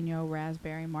jalapeno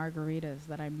raspberry margaritas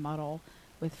that I muddle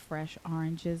with fresh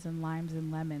oranges and limes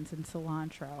and lemons and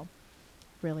cilantro.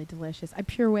 Really delicious. I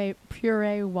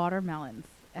puree watermelons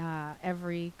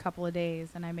every couple of days,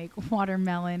 and I make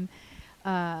watermelon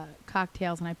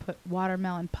cocktails, and I put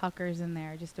watermelon puckers in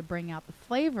there just to bring out the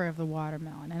flavor of the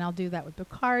watermelon. And I'll do that with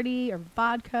Bacardi or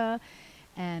vodka,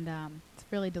 and it's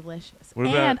really delicious.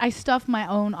 And I stuff my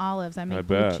own olives. I make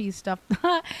blue cheese stuffed.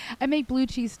 I make blue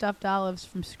cheese stuffed olives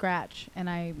from scratch, and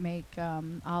I make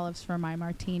olives for my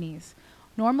martinis.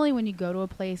 Normally, when you go to a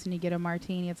place and you get a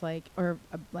martini, it's like, or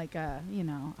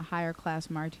a higher class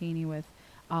martini with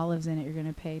olives in it, you're going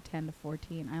to pay 10 to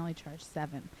 14. I only charge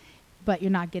 7, but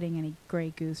you're not getting any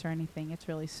Grey Goose or anything. It's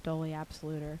really Stoli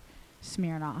Absolute or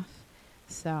Smirnoff.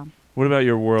 So. What about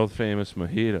your world famous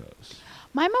mojitos?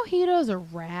 My mojitos are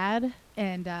rad,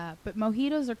 and but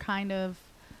mojitos are kind of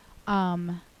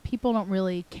people don't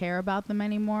really care about them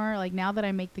anymore. Like, now that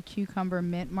I make the cucumber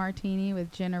mint martini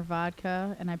with gin or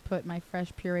vodka, and I put my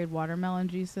fresh pureed watermelon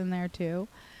juice in there too,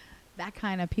 that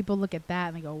kind of, people look at that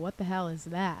and they go, what the hell is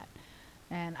that?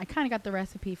 And I kind of got the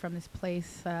recipe from this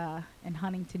place in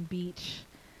Huntington Beach,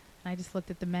 and I just looked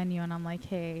at the menu and I'm like,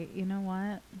 hey, you know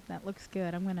what? That looks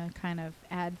good. I'm going to kind of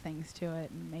add things to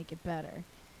it and make it better.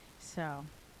 So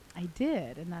I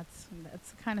did, and that's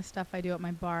the kind of stuff I do at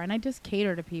my bar, and I just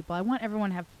cater to people. I want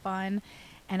everyone to have fun,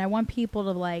 and I want people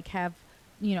to like have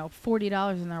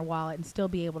 $40 in their wallet and still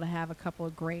be able to have a couple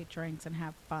of great drinks and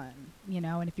have fun,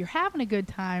 and if you're having a good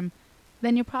time,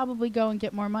 then you'll probably go and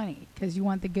get more money because you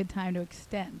want the good time to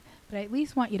extend. But I at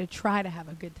least want you to try to have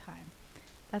a good time.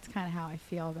 That's kind of how I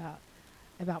feel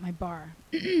about my bar.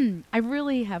 I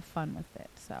really have fun with it.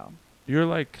 So. You're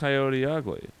like Coyote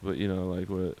Ugly, but like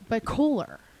what? But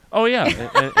cooler. Oh yeah,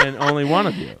 and only one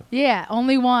of you. Yeah,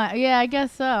 only one. Yeah, I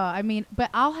guess so. I mean, but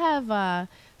I'll have.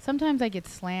 Sometimes I get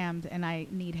slammed and I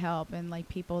need help, and like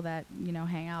people that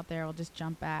hang out there will just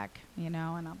jump back, and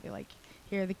I'll be like,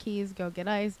 "Here are the keys. Go get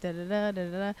ice." Da da da da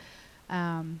da.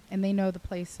 And they know the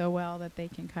place so well that they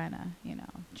can kind of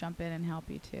jump in and help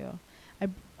you too.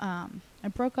 I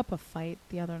broke up a fight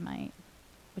the other night,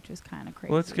 which was kind of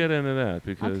crazy. Well, let's get into that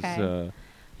because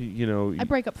I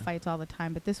break up fights all the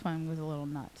time, but this one was a little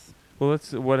nuts. Well,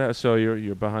 so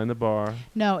you're behind the bar.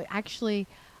 No, actually,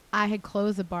 I had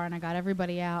closed the bar and I got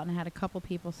everybody out and I had a couple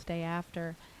people stay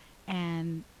after,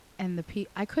 and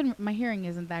I couldn't. My hearing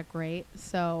isn't that great,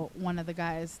 so one of the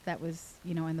guys that was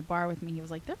in the bar with me, he was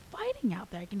like, "They're fighting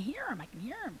out there. I can hear them.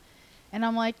 And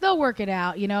I'm like, "They'll work it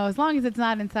out. As long as it's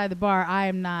not inside the bar, I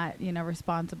am not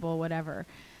responsible. Whatever.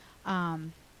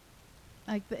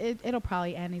 It'll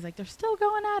probably end." He's like, "They're still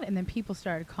going at it," and then people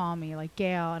started calling me like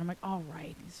Gail, and I'm like, "All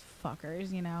right, these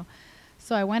fuckers."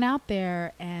 So I went out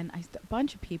there, and a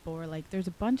bunch of people were like, there's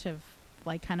a bunch of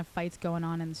like kind of fights going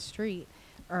on in the street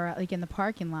or like in the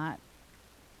parking lot.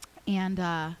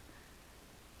 And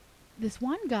this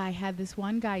one guy had this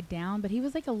one guy down, but he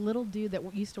was like a little dude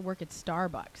that used to work at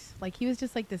Starbucks. Like he was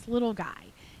just like this little guy,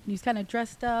 and he was kind of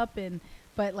dressed up,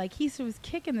 but like he was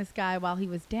kicking this guy while he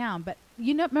was down. But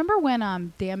remember when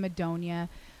Dan Madonia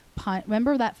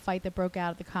remember that fight that broke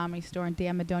out at the Comedy Store and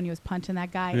Dan Madonia was punching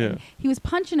that guy? Yeah. And he was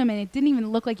punching him and it didn't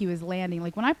even look like he was landing.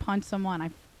 Like when I punch someone,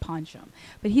 I punch him.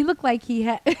 But he looked like he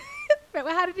had...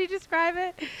 How did you describe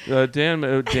it? Dan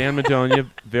Madonia,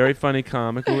 very funny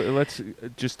comic. Let's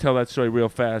just tell that story real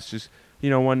fast. Just,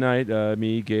 one night,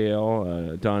 me,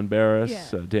 Gail, Don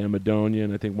Barris, Dan Madonia,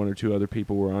 and I think one or two other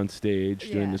people were on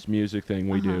stage doing this music thing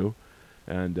we do.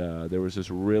 And there was this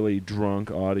really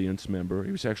drunk audience member.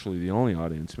 He was actually the only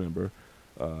audience member.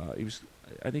 I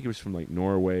think he was from like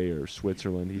Norway or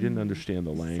Switzerland. He didn't understand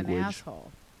the language. He's an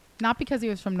asshole. Not because he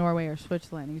was from Norway or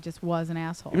Switzerland. He just was an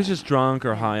asshole. He was just drunk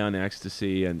or high on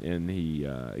ecstasy, and he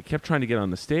kept trying to get on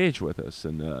the stage with us.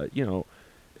 And,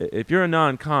 if you're a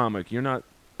non-comic, you're not...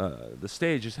 the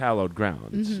stage is hallowed ground.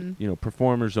 It's,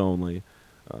 performers only.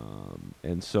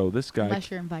 And so this guy... Unless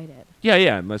you're invited. Yeah,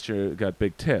 unless you got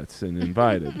big tits and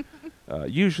invited.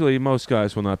 Usually, most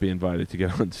guys will not be invited to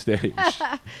get on stage.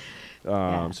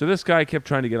 So this guy kept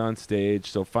trying to get on stage.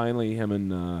 So finally, him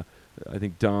and I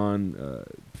think Don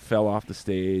fell off the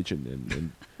stage,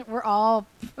 and we're all...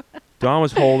 Don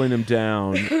was holding him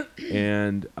down,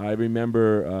 and I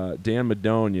remember Dan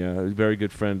Madonia, a very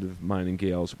good friend of mine and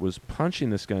Gail's, was punching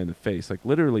this guy in the face, like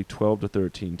literally 12 to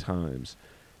 13 times.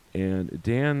 And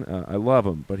Dan, I love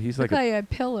him, but he's like... I had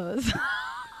pillows.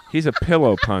 He's a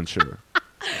pillow puncher.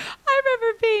 I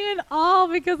remember being in awe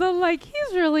because I'm like,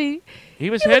 He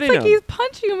was hitting him. He was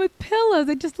punching him with pillows.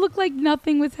 It just looked like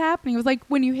nothing was happening. It was like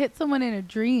when you hit someone in a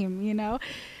dream,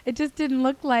 It just didn't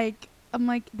look like... I'm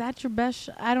like, that's your best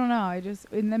I don't know.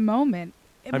 In the moment,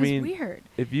 it was weird.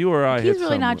 If you or I hit he's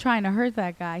really not trying to hurt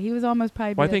that guy. He was almost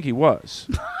probably... Well, I think he was.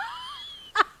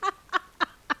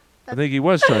 I think he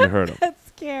was trying to hurt him. That's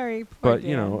scary. But,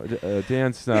 Dan.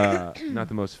 Dan's not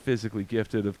the most physically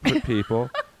gifted of people.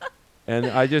 And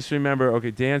I just remember,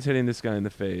 Dan's hitting this guy in the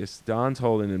face. Don's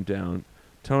holding him down.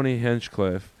 Tony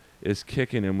Hinchcliffe is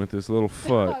kicking him with his little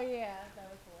foot. Oh, yeah.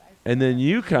 That was hilarious. And then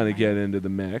you kind of get into the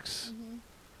mix.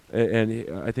 And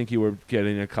I think you were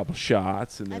getting a couple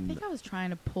shots. And I think I was trying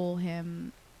to pull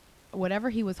him, whatever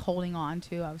he was holding on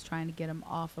to, I was trying to get him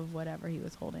off of whatever he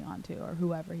was holding on to or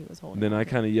whoever he was holding on to. Then I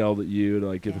kind of yelled at you to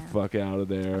like get the fuck out of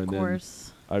there. Of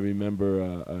course. Then I remember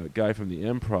a guy from the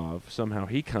Improv, somehow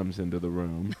he comes into the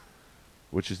room,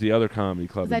 which is the other comedy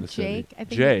club in the city. Was that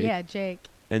Jake? I think Jake.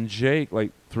 And Jake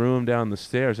like threw him down the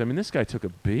stairs. I mean, this guy took a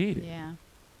beating. Yeah.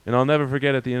 And I'll never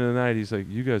forget at the end of the night, he's like,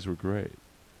 "You guys were great."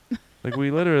 Like,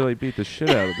 we literally beat the shit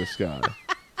out of this guy.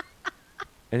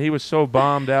 And he was so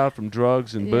bombed out from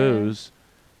drugs and booze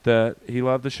that he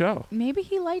loved the show. Maybe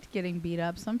he liked getting beat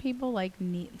up. Some people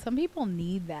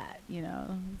need that,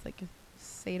 It's like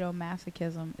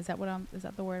sadomasochism. Is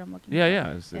that the word I'm looking for?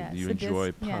 Yeah. You sadist,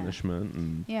 enjoy punishment.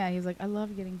 And yeah, he's like, I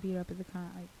love getting beat up at the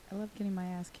con. I love getting my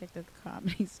ass kicked at the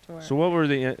Comedy Store. So what were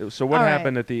what All right.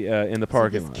 happened at the in the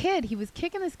parking so lot? this kid, he was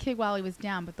kicking this kid while he was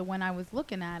down, but when I was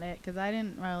looking at it, because I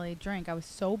didn't really drink, I was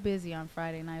so busy on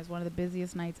Friday night. It was one of the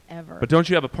busiest nights ever. But don't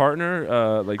you have a partner?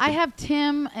 I have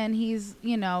Tim, and he's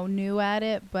new at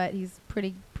it, but he's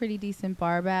pretty decent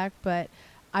bar back. But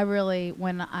I really,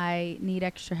 when I need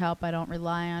extra help, I don't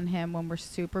rely on him. When we're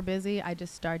super busy, I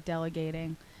just start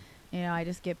delegating. I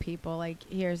just get people like,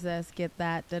 here's this, get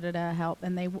that, help,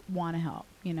 and they want to help.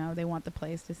 They want the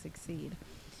place to succeed.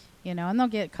 And they'll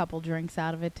get a couple drinks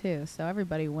out of it too, so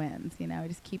everybody wins.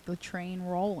 Just keep the train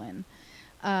rolling.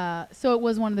 So it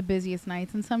was one of the busiest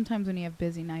nights, and sometimes when you have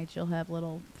busy nights, you'll have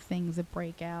little things that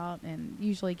break out, and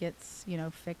usually gets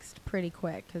fixed pretty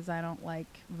quick, because I don't like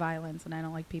violence and I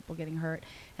don't like people getting hurt,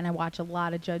 and I watch a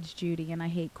lot of Judge Judy, and I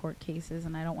hate court cases,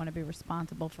 and I don't want to be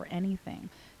responsible for anything,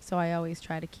 so I always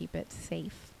try to keep it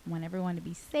safe. I want everyone to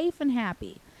be safe and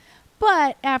happy.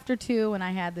 But after 2, when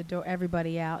I had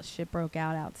everybody out, shit broke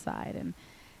out outside,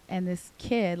 and this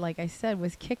kid, like I said,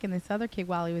 was kicking this other kid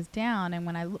while he was down. And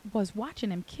when I was watching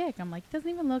him kick, I'm like, it doesn't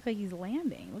even look like he's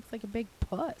landing. He looks like a big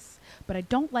puss. But I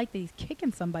don't like that he's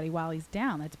kicking somebody while he's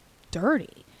down. That's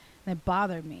dirty. And it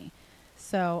bothered me.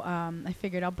 So I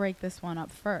figured I'll break this one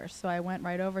up first. So I went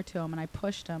right over to him, and I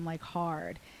pushed him, like,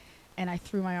 hard. And I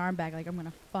threw my arm back, like, I'm going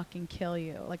to fucking kill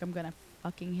you. Like, I'm going to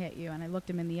fucking hit you. And I looked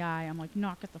him in the eye. I'm like,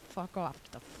 knock it the fuck off.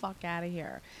 Get the fuck out of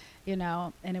here. And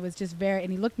it was just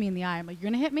and he looked me in the eye. I'm like, you're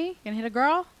going to hit me? You're going to hit a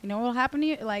girl? You know what will happen to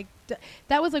you? Like,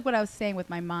 that was like what I was saying with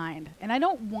my mind. And I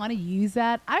don't want to use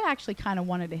that. I actually kind of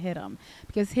wanted to hit him,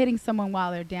 because hitting someone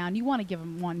while they're down, you want to give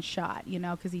him one shot,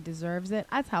 because he deserves it.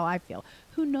 That's how I feel.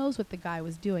 Who knows what the guy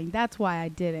was doing? That's why I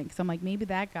didn't, because I'm like, maybe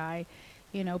that guy,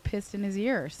 pissed in his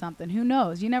ear or something. Who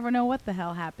knows? You never know what the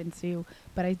hell happened to you.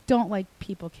 But I don't like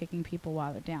people kicking people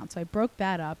while they're down. So I broke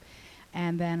that up.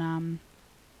 And then,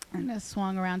 and I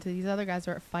swung around to these other guys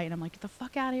who were fighting. I'm like, get the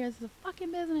fuck out of here. This is a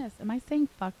fucking business. Am I saying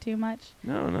fuck too much?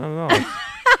 No, not at all.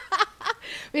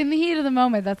 In the heat of the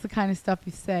moment, that's the kind of stuff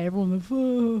you say. Everyone's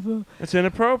like, It's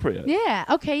inappropriate. yeah.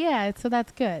 Okay, yeah. So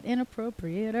that's good.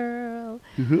 Inappropriate, Earl.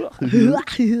 So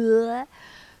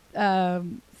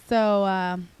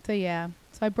yeah.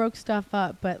 So I broke stuff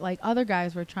up. But, like, other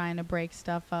guys were trying to break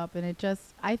stuff up. And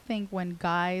I think when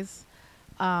guys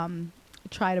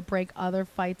try to break other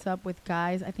fights up with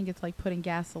guys, I think it's like putting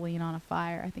gasoline on a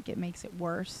fire. I think it makes it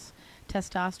worse.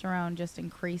 Testosterone just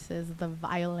increases the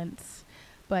violence,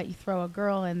 but you throw a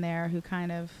girl in there who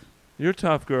kind of... You're a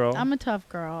tough girl. I'm a tough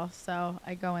girl, so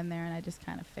I go in there and I just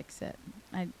kind of fix it.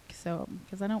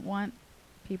 Because I don't want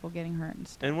people getting hurt and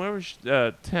stuff. And where was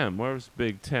Tim? Where was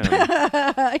Big Tim?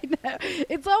 I know.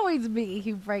 It's always me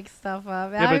who breaks stuff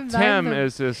up. Yeah, but Tim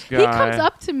is this guy. He comes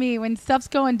up to me when stuff's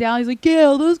going down. He's like,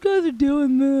 Gail, those guys are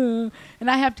doing this.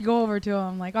 And I have to go over to him.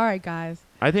 I'm like, all right, guys.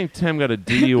 I think Tim got a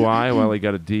DUI while he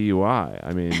got a DUI.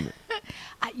 I mean...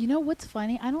 You know what's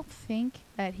funny? I don't think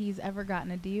that he's ever gotten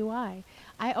a DUI.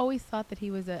 I always thought that he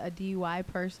was a DUI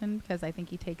person, because I think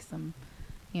he takes some,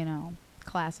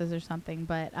 classes or something.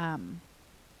 But...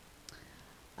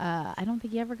 I don't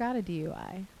think he ever got a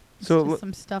DUI. It's just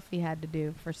some stuff he had to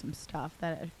do for some stuff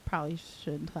that I probably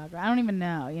shouldn't talk about. I don't even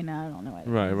know, I don't know what it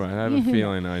is. Right. I have a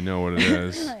feeling I know what it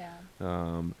is.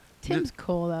 Yeah. Tim's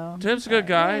cool, though. Tim's a good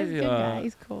guy. Yeah, he's a good guy.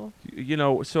 He's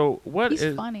cool. So what he's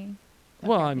is... funny.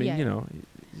 Well, Okay, I mean, yeah.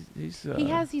 he's... he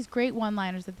has these great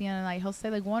one-liners at the end of the night. He'll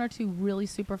say, like, 1 or 2 really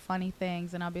super funny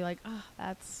things, and I'll be like, oh,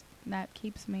 that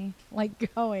keeps me,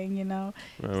 like, going,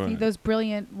 Right. See those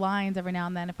brilliant lines every now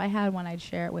and then. If I had one, I'd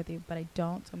share it with you, but I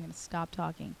don't, so I'm going to stop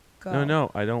talking. Go. No,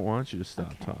 I don't want you to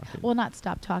stop Okay. talking. Well, not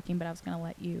stop talking, but I was going to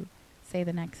let you say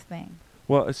the next thing.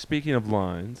 Well, speaking of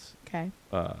lines, Okay.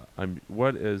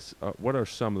 what are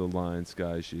some of the lines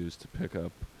guys use to pick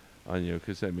up on you?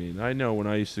 Because, I mean, I know when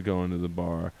I used to go into the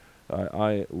bar,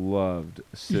 I loved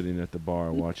sitting at the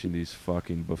bar watching these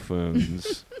fucking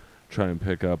buffoons try and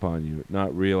pick up on you,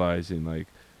 not realizing, like,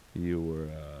 you were,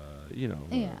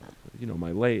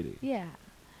 my lady. Yeah.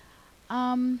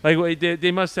 Like, wait,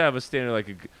 they must have a standard,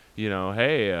 like,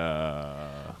 hey,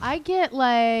 I get,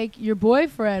 like, your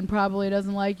boyfriend probably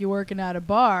doesn't like you working at a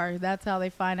bar. That's how they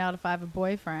find out if I have a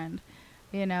boyfriend.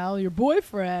 Your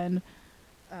boyfriend,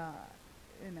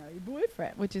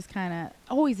 which is kind of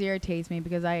always irritates me,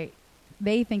 because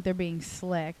they think they're being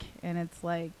slick, and it's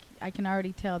like, I can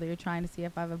already tell that you're trying to see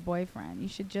if I have a boyfriend. You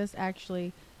should just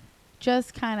actually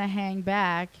just kind of hang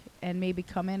back and maybe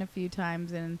come in a few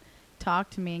times and talk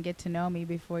to me and get to know me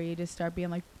before you just start being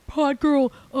like, hot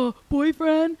girl,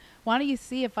 boyfriend. Why don't you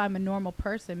see if I'm a normal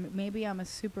person? Maybe I'm a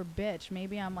super bitch.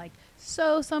 Maybe I'm like,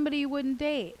 somebody you wouldn't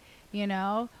date. You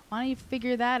know, why don't you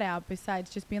figure that out besides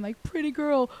just being like, pretty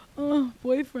girl,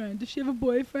 boyfriend. Does she have a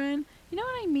boyfriend? You know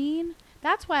what I mean?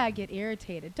 That's why I get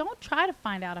irritated. Don't try to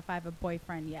find out if I have a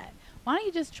boyfriend yet. Why don't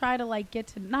you just try to like get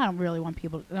to, I don't really want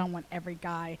people, I don't want every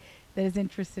guy that is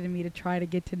interested in me to try to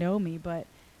get to know me, but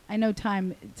I know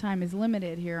time is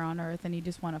limited here on earth and you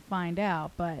just want to find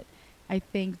out. But I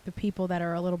think the people that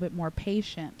are a little bit more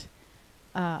patient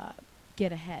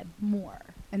get ahead more.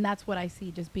 And that's what I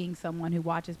see, just being someone who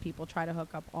watches people try to hook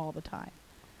up all the time.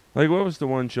 Like, what was the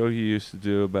one joke you used to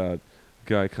do about a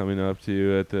guy coming up to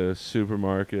you at the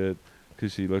supermarket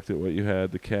because he looked at what you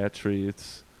had, the cat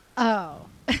treats? Oh.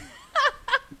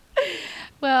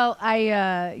 Well,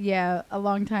 a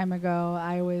long time ago,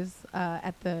 I was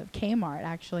at the Kmart,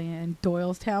 actually, in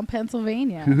Doylestown,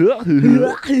 Pennsylvania.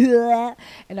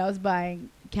 And I was buying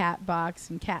cat box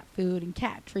and cat food and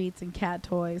cat treats and cat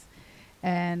toys.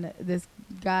 And this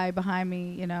guy behind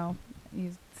me, you know,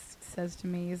 he says to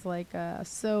me, he's like,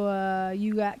 so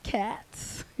you got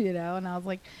cats? You know, and I was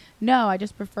like, no, I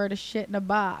just prefer to shit in a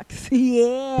box.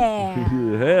 Yeah.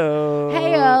 Hey-o.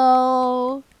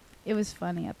 Hey-o. It was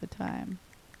funny at the time.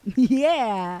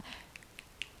 Yeah.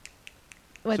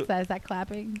 What's that? Is that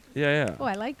clapping? Yeah. Oh,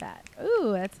 I like that.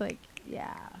 Ooh, that's like,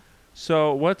 yeah.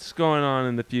 So what's going on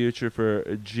in the future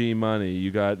for G Money?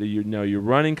 You're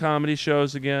running comedy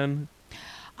shows again?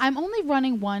 I'm only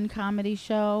running one comedy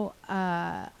show.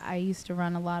 I used to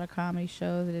run a lot of comedy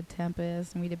shows. I did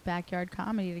Tempest, and we did Backyard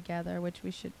Comedy together, which we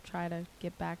should try to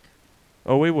get back.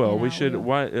 Oh, we will. You We know,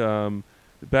 should.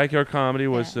 Backyard Comedy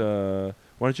was. Why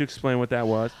don't you explain what that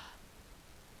was?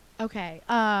 Okay.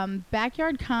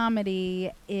 Backyard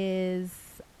Comedy is.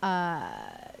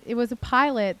 It was a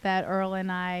pilot that Earl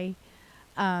and I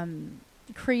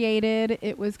created.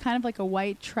 It was kind of like a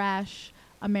white trash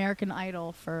American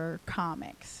Idol for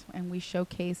comics, and we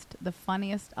showcased the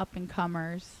funniest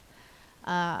up-and-comers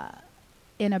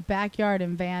in a backyard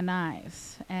in Van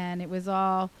Nuys, and it was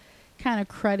all kind of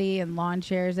cruddy and lawn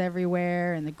chairs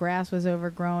everywhere, and the grass was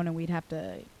overgrown, and we'd have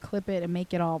to clip it and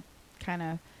make it all kind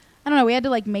of, I don't know, we had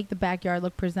to like make the backyard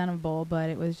look presentable,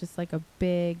 but it was just like a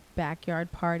big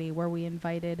backyard party where we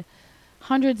invited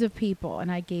hundreds of people, and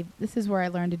this is where I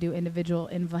learned to do individual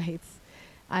invites.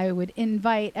 I would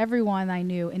invite everyone I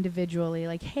knew individually,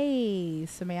 like, hey,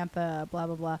 Samantha, blah,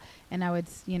 blah, blah. And I would,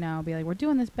 be like, we're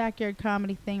doing this backyard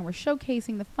comedy thing. We're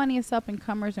showcasing the funniest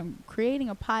up-and-comers and creating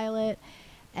a pilot.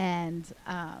 And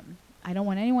I don't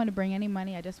want anyone to bring any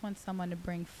money. I just want someone to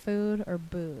bring food or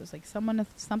booze, like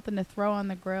something to throw on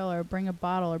the grill, or bring a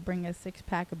bottle, or bring a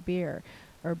six-pack of beer,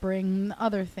 or bring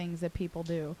other things that people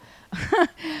do.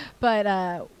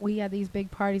 But we had these big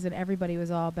parties, and everybody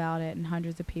was all about it, and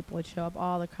hundreds of people would show up.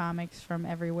 All the comics from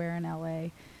everywhere in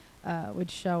L.A. Would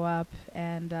show up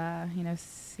and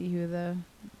see who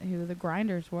the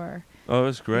grinders were. Oh, it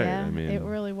was great. Yeah, I mean, it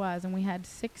really was. And we had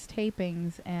 6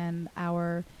 tapings, and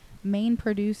our main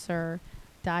producer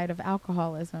died of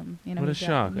alcoholism. what a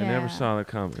shock! I never saw that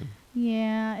coming.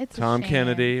 Yeah, it's Tom a shame.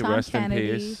 Kennedy, Tom rest Kennedy,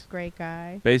 in peace. Great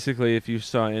guy. Basically, if you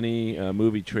saw any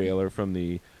movie trailer from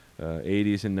the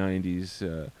 80s and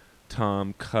 90s,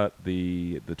 Tom cut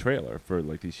the trailer for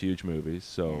like these huge movies.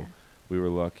 So we were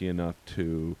lucky enough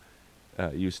to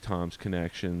use Tom's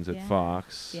connections at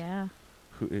Fox. Yeah.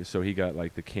 So he got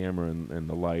like the camera and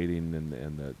the lighting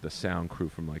and the sound crew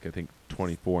from like I think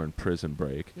 24 and Prison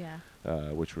Break. Yeah.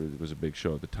 Which was a big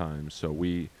show at the time. So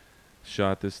we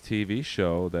shot this TV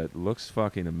show that looks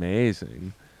fucking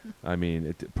amazing. I mean,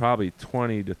 it probably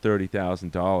 $20,000 to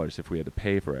 $30,000 if we had to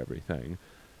pay for everything.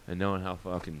 And knowing how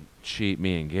fucking cheap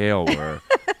me and Gail were,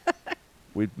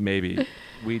 we'd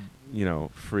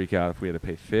freak out if we had to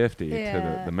pay $50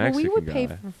 to the Mexican guy. We would pay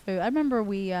for food. I remember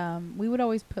we would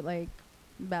always put like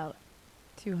about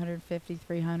 $250,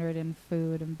 $300 in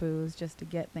food and booze just to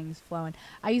get things flowing.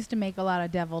 I used to make a lot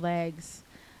of deviled eggs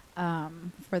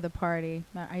for the party.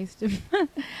 I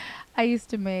used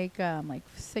to make like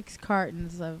 6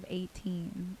 cartons of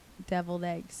 18 deviled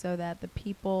eggs so that the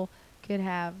people could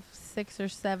have 6 or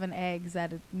 7 eggs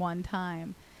at one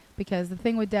time. Because the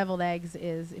thing with deviled eggs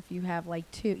is if you have like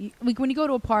 2, when you go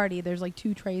to a party, there's like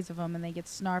 2 trays of them and they get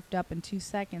snarfed up in 2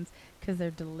 seconds because they're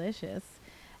delicious.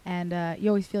 And you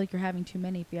always feel like you're having too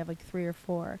many if you have like 3 or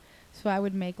 4. So I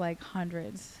would make like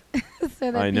hundreds.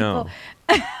 So that I know.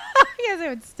 Yes, it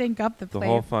would stink up the place. The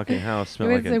whole fucking house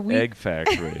smelled like an egg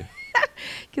factory.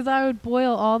 Because I would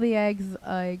boil all the eggs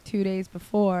like 2 days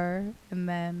before, and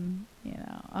then,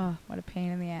 oh, what a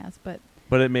pain in the ass. But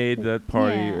But it made that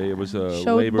party. Yeah. It was a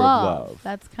Showed labor of love.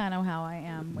 That's kind of how I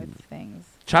am with things.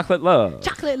 Chocolate love.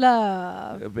 Chocolate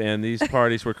love. And these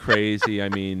parties were crazy. I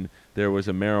mean, there was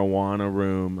a marijuana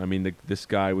room. I mean, this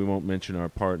guy. We won't mention our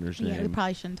partner's Yeah, we name.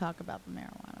 probably shouldn't talk about the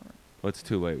marijuana room. Well, it's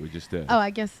too late. We just did. Oh, I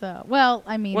guess so. Well,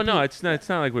 I mean. Well, no, it's not. It's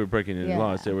not like we were breaking any Yeah.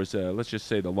 laws. There was, let's just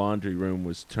say, the laundry room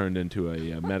was turned into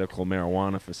a medical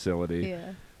marijuana facility,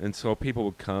 Yeah. and so people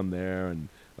would come there and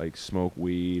like smoke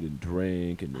weed and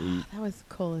drink and eat, That was the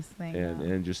coolest thing. and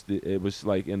though. just it was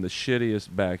like in the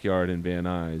shittiest backyard in Van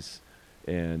Nuys,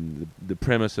 and the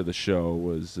premise of the show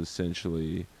was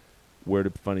essentially where do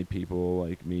funny people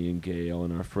like me and Gail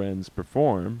and our friends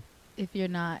perform. If you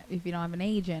don't have an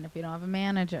agent, if you don't have a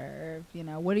manager,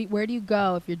 where do you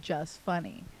go if you're just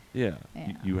funny? Yeah,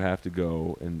 Yeah. You have to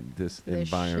go in this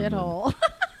environment. Shithole.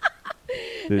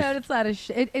 This- No, it's not a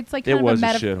shit. It's like It kind of was a a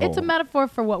metaphor. It's a shithole. metaphor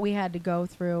for what we had to go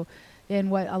through, and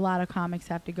what a lot of comics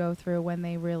have to go through when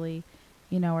they really,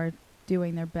 are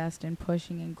doing their best and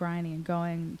pushing and grinding and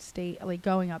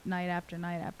going up night after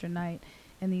night after night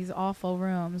in these awful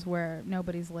rooms where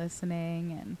nobody's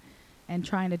listening and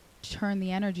trying to turn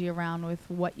the energy around with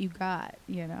what you got,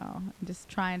 just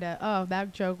trying to, oh,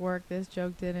 that joke worked, this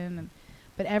joke didn't,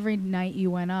 but every night you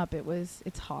went up,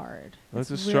 it's hard. Well,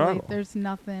 it's a really, struggle. There's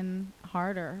nothing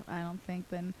harder, I don't think,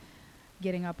 than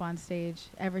getting up on stage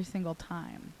every single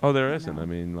time. Oh, there you isn't. know? I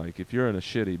mean, like if you're in a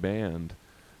shitty band,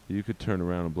 you could turn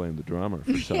around and blame the drummer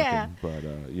for something. Yeah. But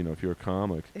if you're a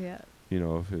comic, Yeah.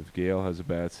 if Gail has a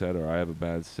bad set or I have a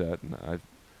bad set, and I've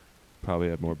probably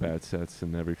had more bad sets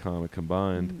than every comic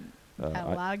combined. Had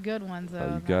a lot of good ones,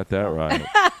 though. You got that right.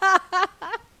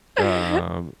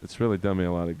 It's really done me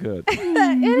a lot of good.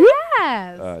 It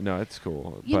has. No, it's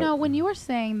cool. When you were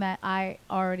saying that I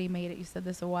already made it, you said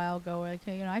this a while ago, like,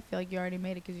 I feel like you already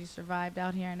made it because you survived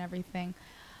out here and everything.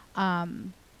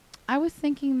 I was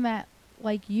thinking that,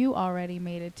 like, you already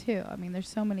made it too. I mean, there's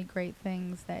so many great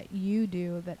things that you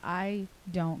do that I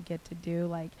don't get to do.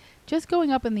 Like, just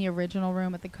going up in the original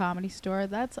room at the Comedy Store,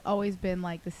 that's always been,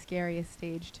 like, the scariest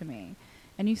stage to me.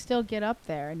 And you still get up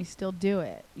there and you still do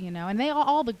it, and they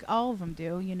all of them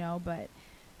do, but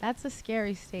that's a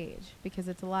scary stage because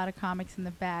it's a lot of comics in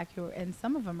the back and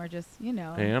some of them are just,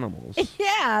 animals.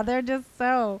 yeah,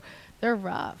 they're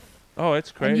rough. Oh,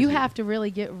 it's crazy. And you have to really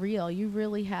get real. You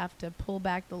really have to pull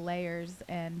back the layers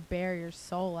and bare your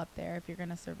soul up there if you're going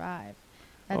to survive.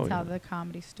 That's how the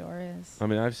Comedy Store is. I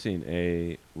mean, I've seen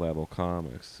A-level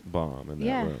comics bomb in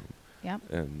that room. Yep.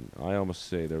 And I almost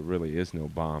say there really is no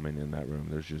bombing in that room.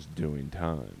 There's just doing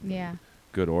time. Yeah.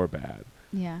 Good or bad.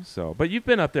 Yeah. So, but you've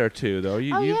been up there too, though.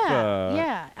 You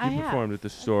performed at the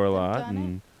store a lot,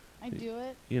 and I do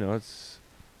it.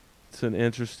 It's an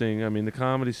interesting. I mean, the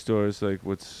Comedy Store is like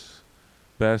what's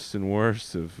best and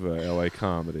worst of L.A.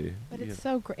 comedy. But it's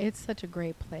so great. It's such a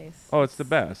great place. Oh, it's the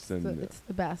best, It's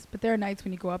the best. But there are nights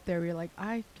when you go up there where you're like,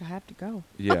 I have to go.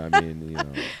 Yeah, I mean,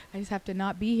 I just have to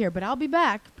not be here, but I'll be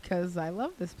back because I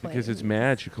love this place. because it's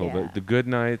magical. Yeah. The good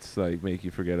nights like make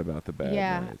you forget about the bad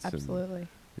nights. Absolutely.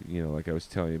 And, like I was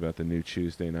telling you about the new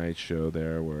Tuesday night show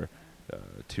there, where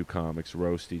two comics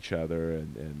roast each other,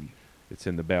 and it's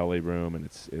in the belly room, and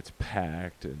it's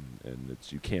packed, and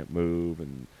it's you can't move,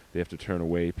 and they have to turn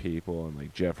away people, and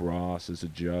like Jeff Ross is a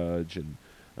judge, and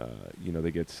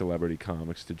they get celebrity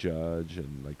comics to judge,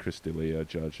 and like Chris D'Elia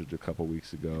judged it a couple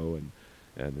weeks ago,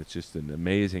 and it's just an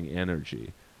amazing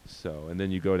energy. So, and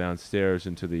then you go downstairs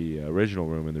into the original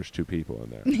room, and there's two people in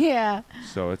there. Yeah.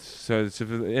 So it's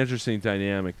an interesting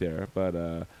dynamic there, but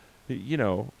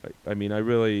I mean, I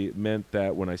really meant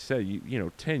that when I said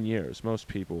 10 years. Most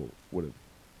people would have,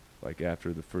 like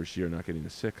after the first year not getting a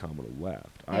sitcom, would have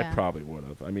left. Yeah. I probably would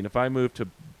have. I mean, if I moved to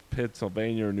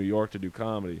Pennsylvania or New York to do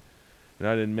comedy, and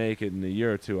I didn't make it in a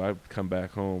year or two, I'd come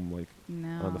back home like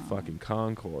on the fucking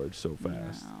Concorde so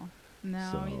fast.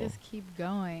 No, you just keep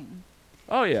going.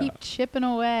 Oh yeah. Keep chipping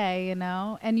away,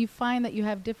 and you find that you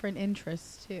have different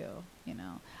interests too.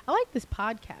 I like this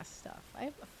podcast stuff. I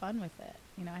have fun with it.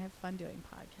 I have fun doing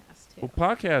podcasts too. Well,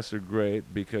 podcasts are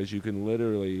great because you can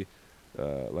literally,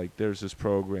 like, there's this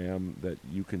program that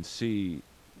you can see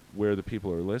where the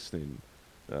people are listening,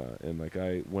 and like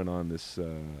I went on this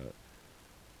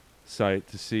site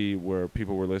to see where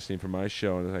people were listening for my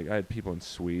show, and like I had people in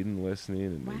Sweden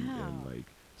listening, and like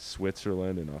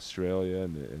Switzerland and Australia,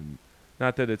 and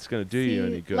not that it's going to do you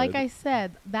any good. Like I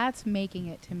said, that's making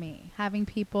it to me. Having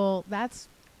people,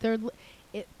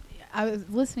 I was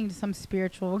listening to some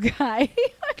spiritual guy.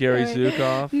 Gary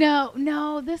Zukav?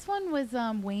 No, this one was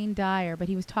Wayne Dyer, but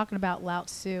he was talking about Lao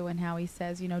Tzu and how he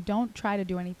says, don't try to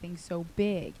do anything so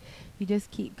big. You just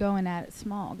keep going at it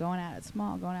small, going out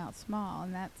small.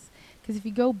 And Because if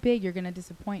you go big, you're going to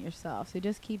disappoint yourself. So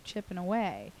just keep chipping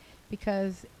away,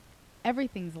 because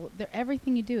everything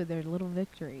you do, there are little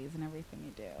victories in everything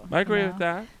you do. I agree you with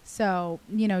know? that. So,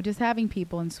 just having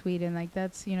people in Sweden, like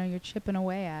that's, you're chipping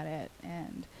away at it.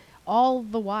 And all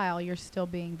the while, you're still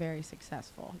being very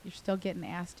successful. You're still getting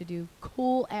asked to do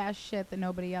cool ass shit that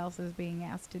nobody else is being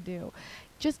asked to do.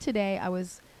 Just today, I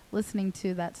was listening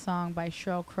to that song by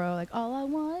Sheryl Crow, like, all I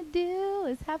want to do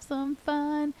is have some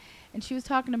fun. And she was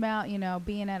talking about,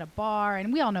 being at a bar,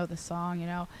 and we all know the song,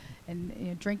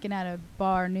 and drinking at a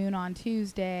bar noon on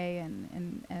Tuesday,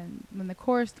 and when the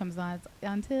chorus comes on, it's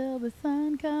until the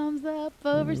sun comes up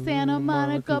over Santa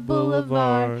Monica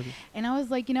Boulevard. And I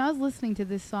was like, I was listening to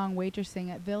this song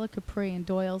waitressing at Villa Capri in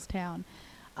Doylestown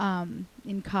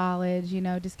in college,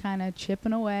 just kind of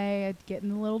chipping away at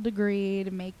getting a little degree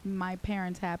to make my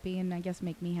parents happy and I guess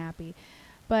make me happy.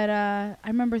 But I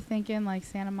remember thinking, like,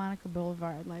 Santa Monica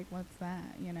Boulevard, like, what's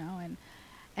that,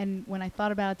 And when I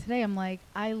thought about it today, I'm like,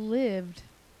 I lived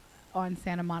on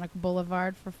Santa Monica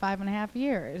Boulevard for 5.5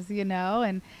 years,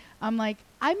 and I'm like,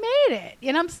 I made it,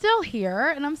 and I'm still here,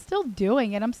 and I'm still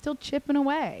doing it. I'm still chipping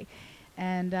away.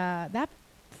 And that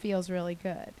feels really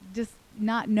good. Just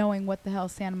not knowing what the hell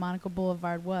Santa Monica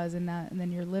Boulevard was, and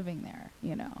then you're living there,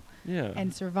 Yeah.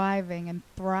 and surviving and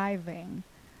thriving.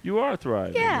 You are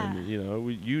thriving. Yeah. And,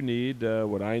 you need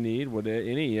what I need, what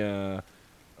any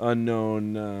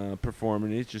unknown performer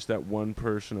needs, just that one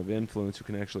person of influence who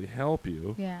can actually help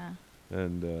you. Yeah.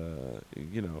 And,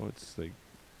 it's like,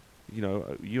 you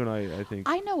and I think.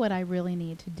 I know what I really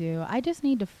need to do. I just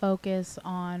need to focus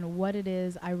on what it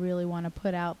is I really want to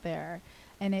put out there.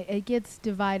 And it gets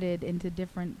divided into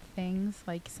different things.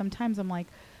 Like, sometimes I'm like,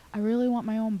 I really want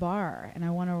my own bar, and I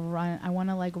want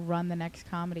to run the next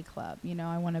comedy club.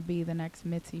 I want to be the next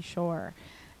Mitzi Shore.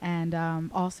 And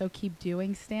also keep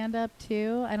doing stand-up,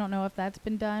 too. I don't know if that's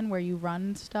been done, where you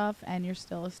run stuff and you're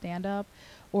still a stand-up.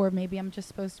 Or maybe I'm just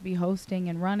supposed to be hosting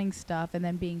and running stuff and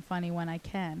then being funny when I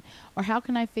can. Or how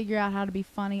can I figure out how to be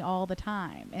funny all the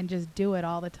time and just do it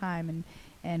all the time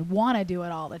and want to do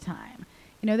it all the time?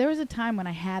 There was a time when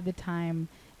I had the time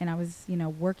and I was,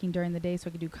 working during the day so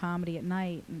I could do comedy at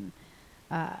night. And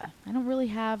I don't really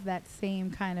have that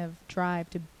same kind of drive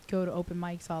to go to open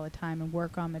mics all the time and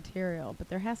work on material. But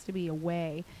there has to be a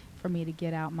way for me to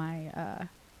get out my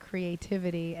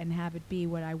creativity and have it be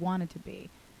what I want it to be.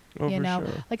 Oh, for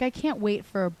sure. Like, I can't wait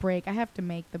for a break. I have to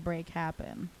make the break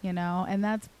happen, and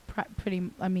that's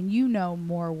pretty, I mean,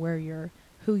 more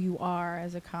who you are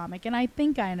as a comic. And I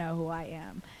think I know who I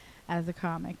am as a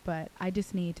comic, but I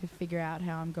just need to figure out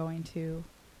how I'm going to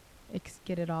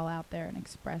get it all out there and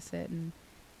express it and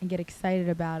get excited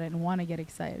about it and want to get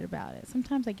excited about it.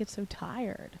 Sometimes I get so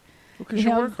tired. Because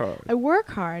you work hard. I work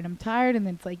hard. I'm tired, and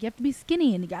then it's like you have to be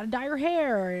skinny, and you got to dye your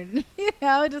hair, and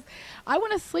I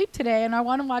want to sleep today, and I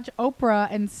want to watch Oprah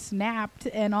and Snapped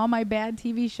and all my bad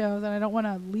TV shows, and I don't want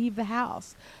to leave the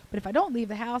house. But if I don't leave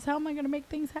the house, how am I going to make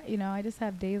things? I just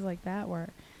have days like that where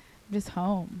I'm just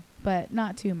home, but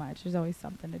not too much. There's always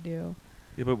something to do.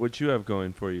 Yeah, but what you have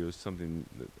going for you is something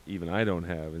that even I don't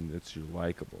have, and it's you're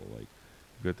likable. Like,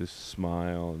 you've got this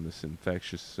smile and this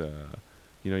infectious.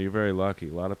 You're very lucky.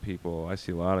 A lot of people, I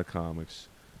see a lot of comics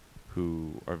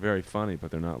who are very funny, but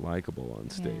they're not likable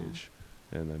on stage.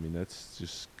 Yeah. And, I mean, that's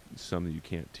just something you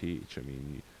can't teach. I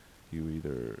mean, you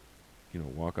either,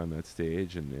 walk on that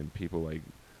stage and people, like,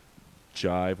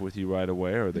 jive with you right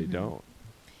away, or they don't.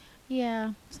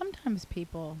 Yeah. Sometimes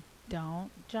people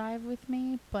don't jive with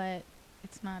me, but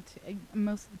it's not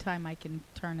most of the time I can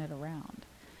turn it around.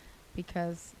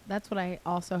 Because that's what I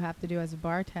also have to do as a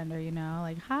bartender,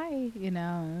 like, hi,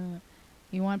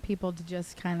 you want people to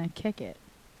just kind of kick it,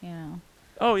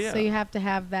 Oh, yeah. So you have to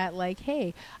have that, like,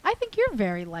 hey, I think you're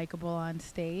very likable on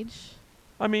stage.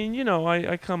 I mean,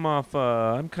 I come off,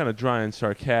 I'm kind of dry and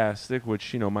sarcastic,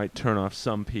 which, might turn off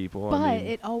some people. But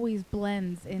it always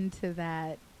blends into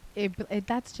that.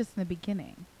 That's just in the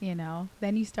beginning,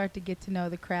 Then you start to get to know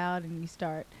the crowd, and you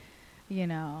start,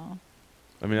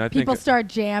 I mean, people start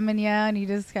jamming you, and you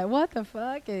just go, what the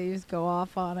fuck? And you just go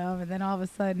off on them, and then all of a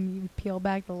sudden you peel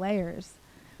back the layers.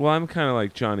 Well, I'm kind of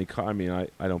like Johnny Carson. I mean,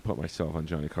 I don't put myself on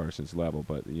Johnny Carson's level,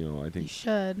 but, I think... You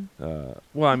should.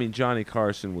 Well, I mean, Johnny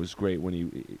Carson was great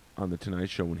when on The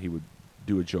Tonight Show, when he would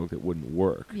do a joke that wouldn't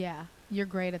work. Yeah, you're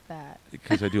great at that.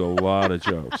 Because I do a lot of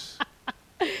jokes.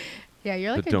 Yeah,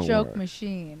 you're like a joke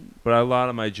machine. But a lot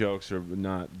of my jokes are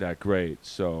not that great,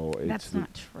 so it's... That's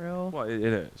not true. Well, it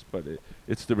is, but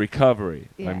it's the recovery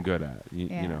I'm good at,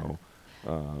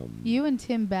 you and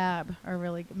Tim Babb are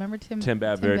really good. Remember Tim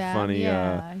Babb, very funny,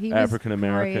 he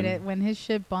African-American. was great at when his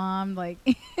shit bombed, like,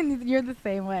 and you're the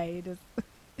same way. You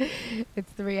just...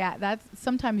 It's the that's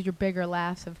sometimes your bigger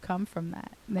laughs have come from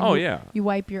that. And then Oh you, yeah. You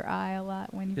wipe your eye a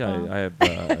lot when you Yeah, fall. I have.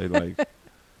 I like.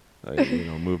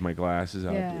 I move my glasses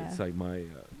out. Yeah. It's like my,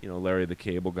 Larry the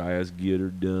Cable Guy has "Get Her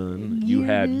Done." You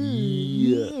have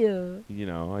yeah.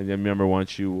 I remember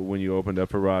once when you opened up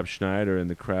for Rob Schneider and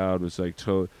the crowd was like,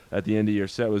 at the end of your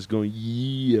set was going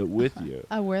yeah with you.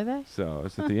 Oh, were they? So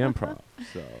it's at the Improv.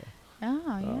 So.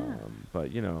 Oh, yeah.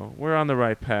 But we're on the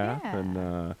right path, Yeah.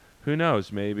 and who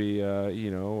knows? Maybe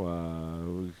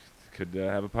we could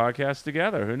have a podcast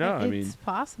together. Who knows? It's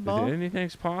possible.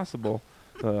 Anything's possible.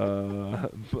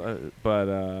 But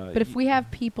if we have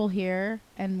people here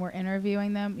and we're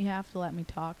interviewing them, you have to let me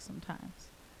talk sometimes.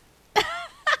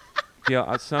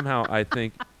 yeah, somehow I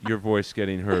think your voice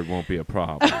getting heard won't be a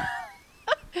problem.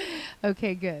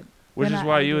 Okay, good. Which Then is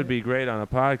why I you do would it. be great on a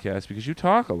podcast because you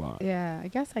talk a lot. Yeah, I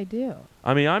guess I do.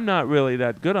 I mean, I'm not really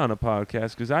that good on a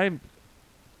podcast because I'm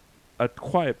a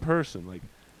quiet person. Like,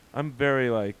 I'm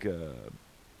very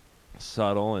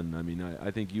subtle, and I mean,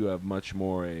 I think you have much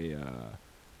more a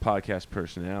podcast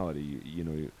personality.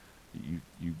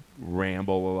 You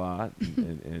ramble a lot,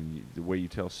 and the way you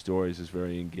tell stories is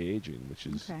very engaging, which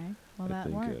is Okay. Well, I that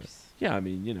think, works. yeah. I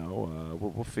mean,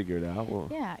 we'll figure it out.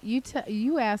 Yeah,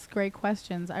 you ask great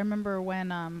questions. I remember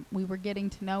when we were getting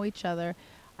to know each other,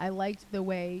 I liked the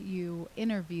way you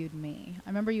interviewed me. I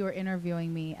remember you were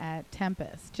interviewing me at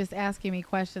Tempest, just asking me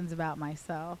questions about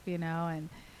myself, and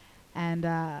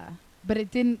but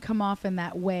it didn't come off in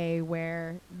that way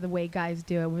where the way guys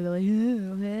do it, where they're like,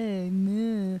 oh, hey,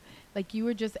 nah. Like you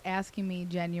were just asking me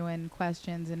genuine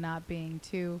questions and not being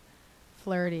too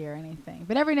flirty or anything.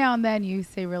 But every now and then you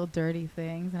say real dirty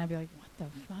things, and I'd be like, what the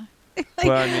fuck?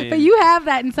 Well, I mean, but you have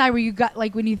that inside where you got,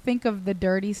 like, when you think of the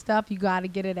dirty stuff, you got to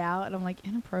get it out. And I'm like,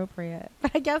 inappropriate.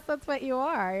 But I guess that's what you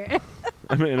are.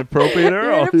 I'm an inappropriate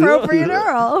Earl. You're an inappropriate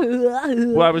Earl.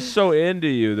 Well, I was so into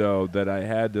you, though, that I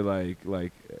had to, I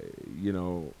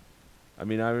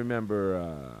mean, I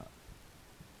remember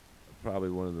probably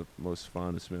one of the most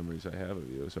fondest memories I have of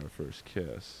you was our first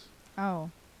kiss. Oh.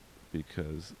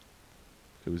 Because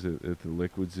it was at the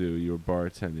Liquid Zoo. You were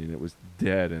bartending. It was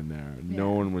dead in there. Yeah.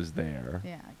 No one was there.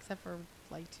 Yeah, except for,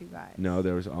 like, two guys. No,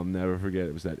 I'll never forget,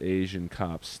 it was that Asian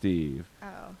cop, Steve,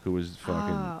 who was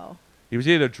fucking... Oh. He was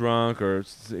either drunk or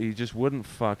he just wouldn't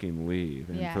fucking leave.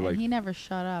 And Yeah, for and he never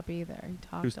shut up either. He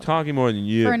was talked talking more than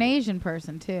you. For an Asian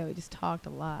person, too. He just talked a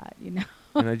lot,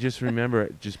 And I just remember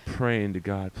just praying to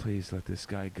God, please let this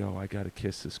guy go. I got to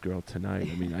kiss this girl tonight.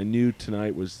 I mean, I knew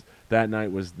that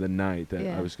night was the night that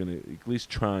I was going to at least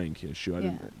try and kiss you. I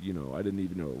didn't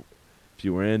even know if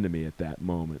you were into me at that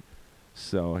moment.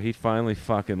 So he finally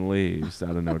fucking leaves, I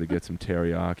don't know, to get some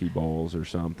teriyaki bowls or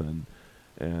something.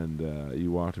 And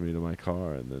you walked me to my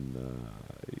car, and then,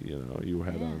 you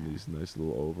had on these nice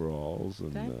little overalls.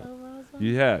 And overalls on?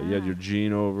 you had your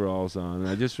jean overalls on. And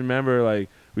I just remember,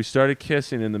 we started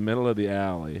kissing in the middle of the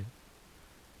alley.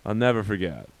 I'll never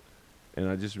forget. And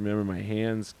I just remember my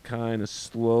hands kind of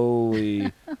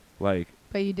slowly, But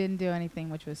you didn't do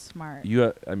anything, which was smart.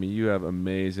 you have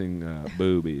amazing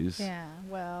boobies. Yeah,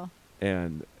 well.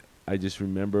 And I just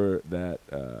remember that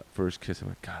first kiss. I'm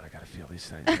like, God, I got to feel these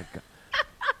things.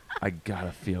 I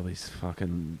gotta feel these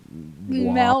fucking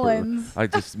melons.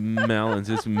 Melons.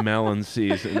 It's melon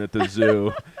season at the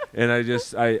zoo, and I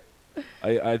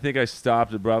think I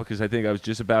stopped abruptly because I think I was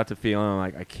just about to feel, and I'm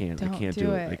like, I can't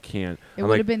do it. I can't. It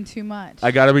would have been too much. I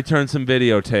gotta return some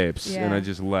videotapes, and I Yeah.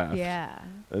 just left. Yeah.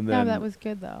 And No, then that was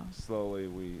good though. slowly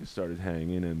we started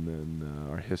hanging, and then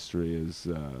our history is.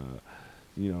 It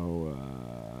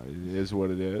is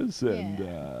what it is, and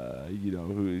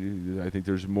I think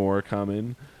there's more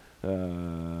coming.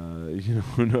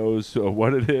 Who knows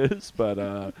what it is, but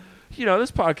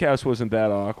this podcast wasn't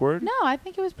that awkward. No, I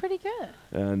think it was pretty good.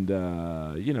 And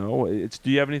do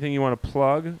you have anything you want to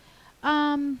plug?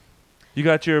 You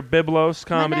got your Biblos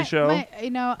comedy show. I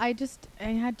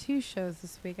had 2 shows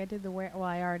this week. I did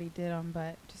I already did them,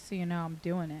 but just so you know, I'm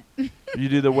doing it. You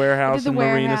do the Warehouse in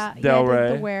Marina Del Rey. I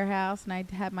did the Warehouse, and I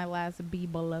had my last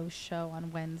Biblos show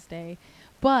on Wednesday.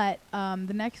 But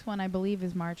the next one, I believe,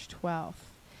 is March 12th.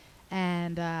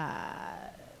 And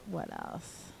what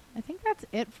else? I think that's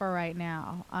it for right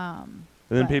now. And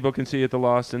then people can see you at the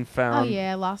Lost and Found. Oh,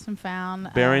 yeah, Lost and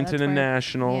Found. Barrington and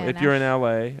National, if you're in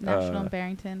L.A. National and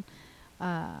Barrington.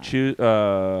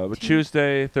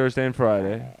 Tuesday, Thursday, and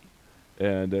Friday.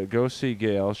 And go see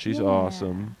Gail. She's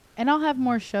awesome. And I'll have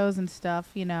more shows and stuff.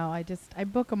 I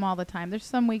book them all the time. There's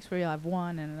some weeks where you'll have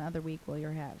 1, and another week where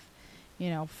you'll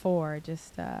have 4.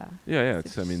 Just the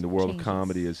world of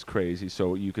comedy is crazy.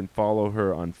 So you can follow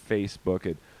her on Facebook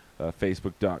at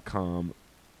facebook.com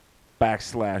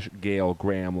 /Gail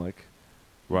Gramlich,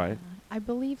 right? I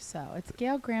believe so. It's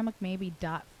Gail Gramlich maybe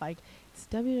dot like it's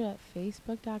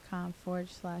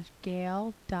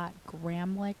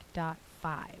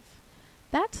www.facebook.com/Gail.Gramlich.5.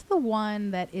 That's the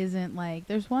one that isn't like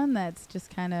there's one that's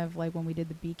just kind of like when we did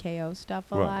the BKO stuff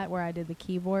a Right. lot where I did the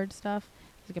keyboard stuff.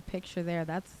 There's like a picture there.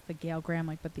 That's the Gail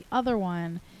Gramlich, but the other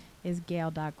one is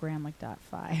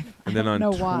Gail.Gramlich.5. And then I on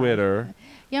don't know why. Twitter,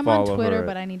 Yeah, I'm on follow Twitter, her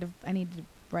but I need to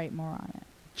write more on it.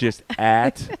 just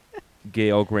at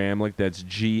Gail Gramlich. That's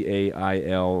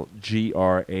GailGramlich.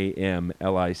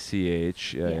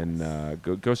 And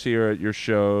go see her at your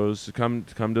shows. Come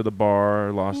to the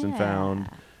bar, Lost and Found.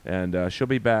 And she'll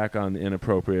be back on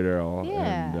Inappropriate Earl.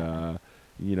 Yeah.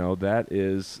 And, that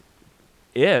is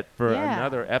it for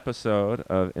another episode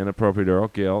of Inappropriate Earl.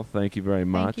 Gail, thank you very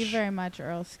much. Thank you very much,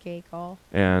 Earl Skakel.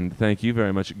 And thank you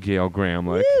very much, Gail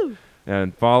Gramlich. Woo!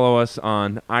 And follow us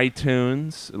on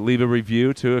iTunes. Leave a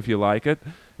review, too, if you like it.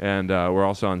 And we're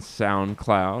also on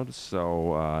SoundCloud.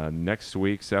 So next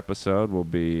week's episode will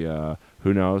be,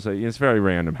 who knows? It's very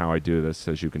random how I do this,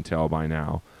 as you can tell by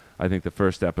now. I think the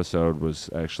first episode was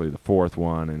actually the fourth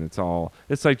one, and it's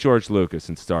like George Lucas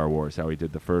in Star Wars, how he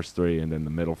did the first three and then the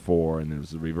middle four, and it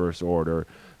was the reverse order.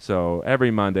 So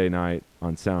every Monday night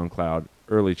on SoundCloud,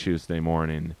 early Tuesday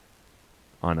morning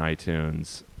on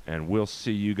iTunes, and we'll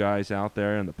see you guys out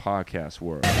there in the podcast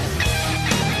world.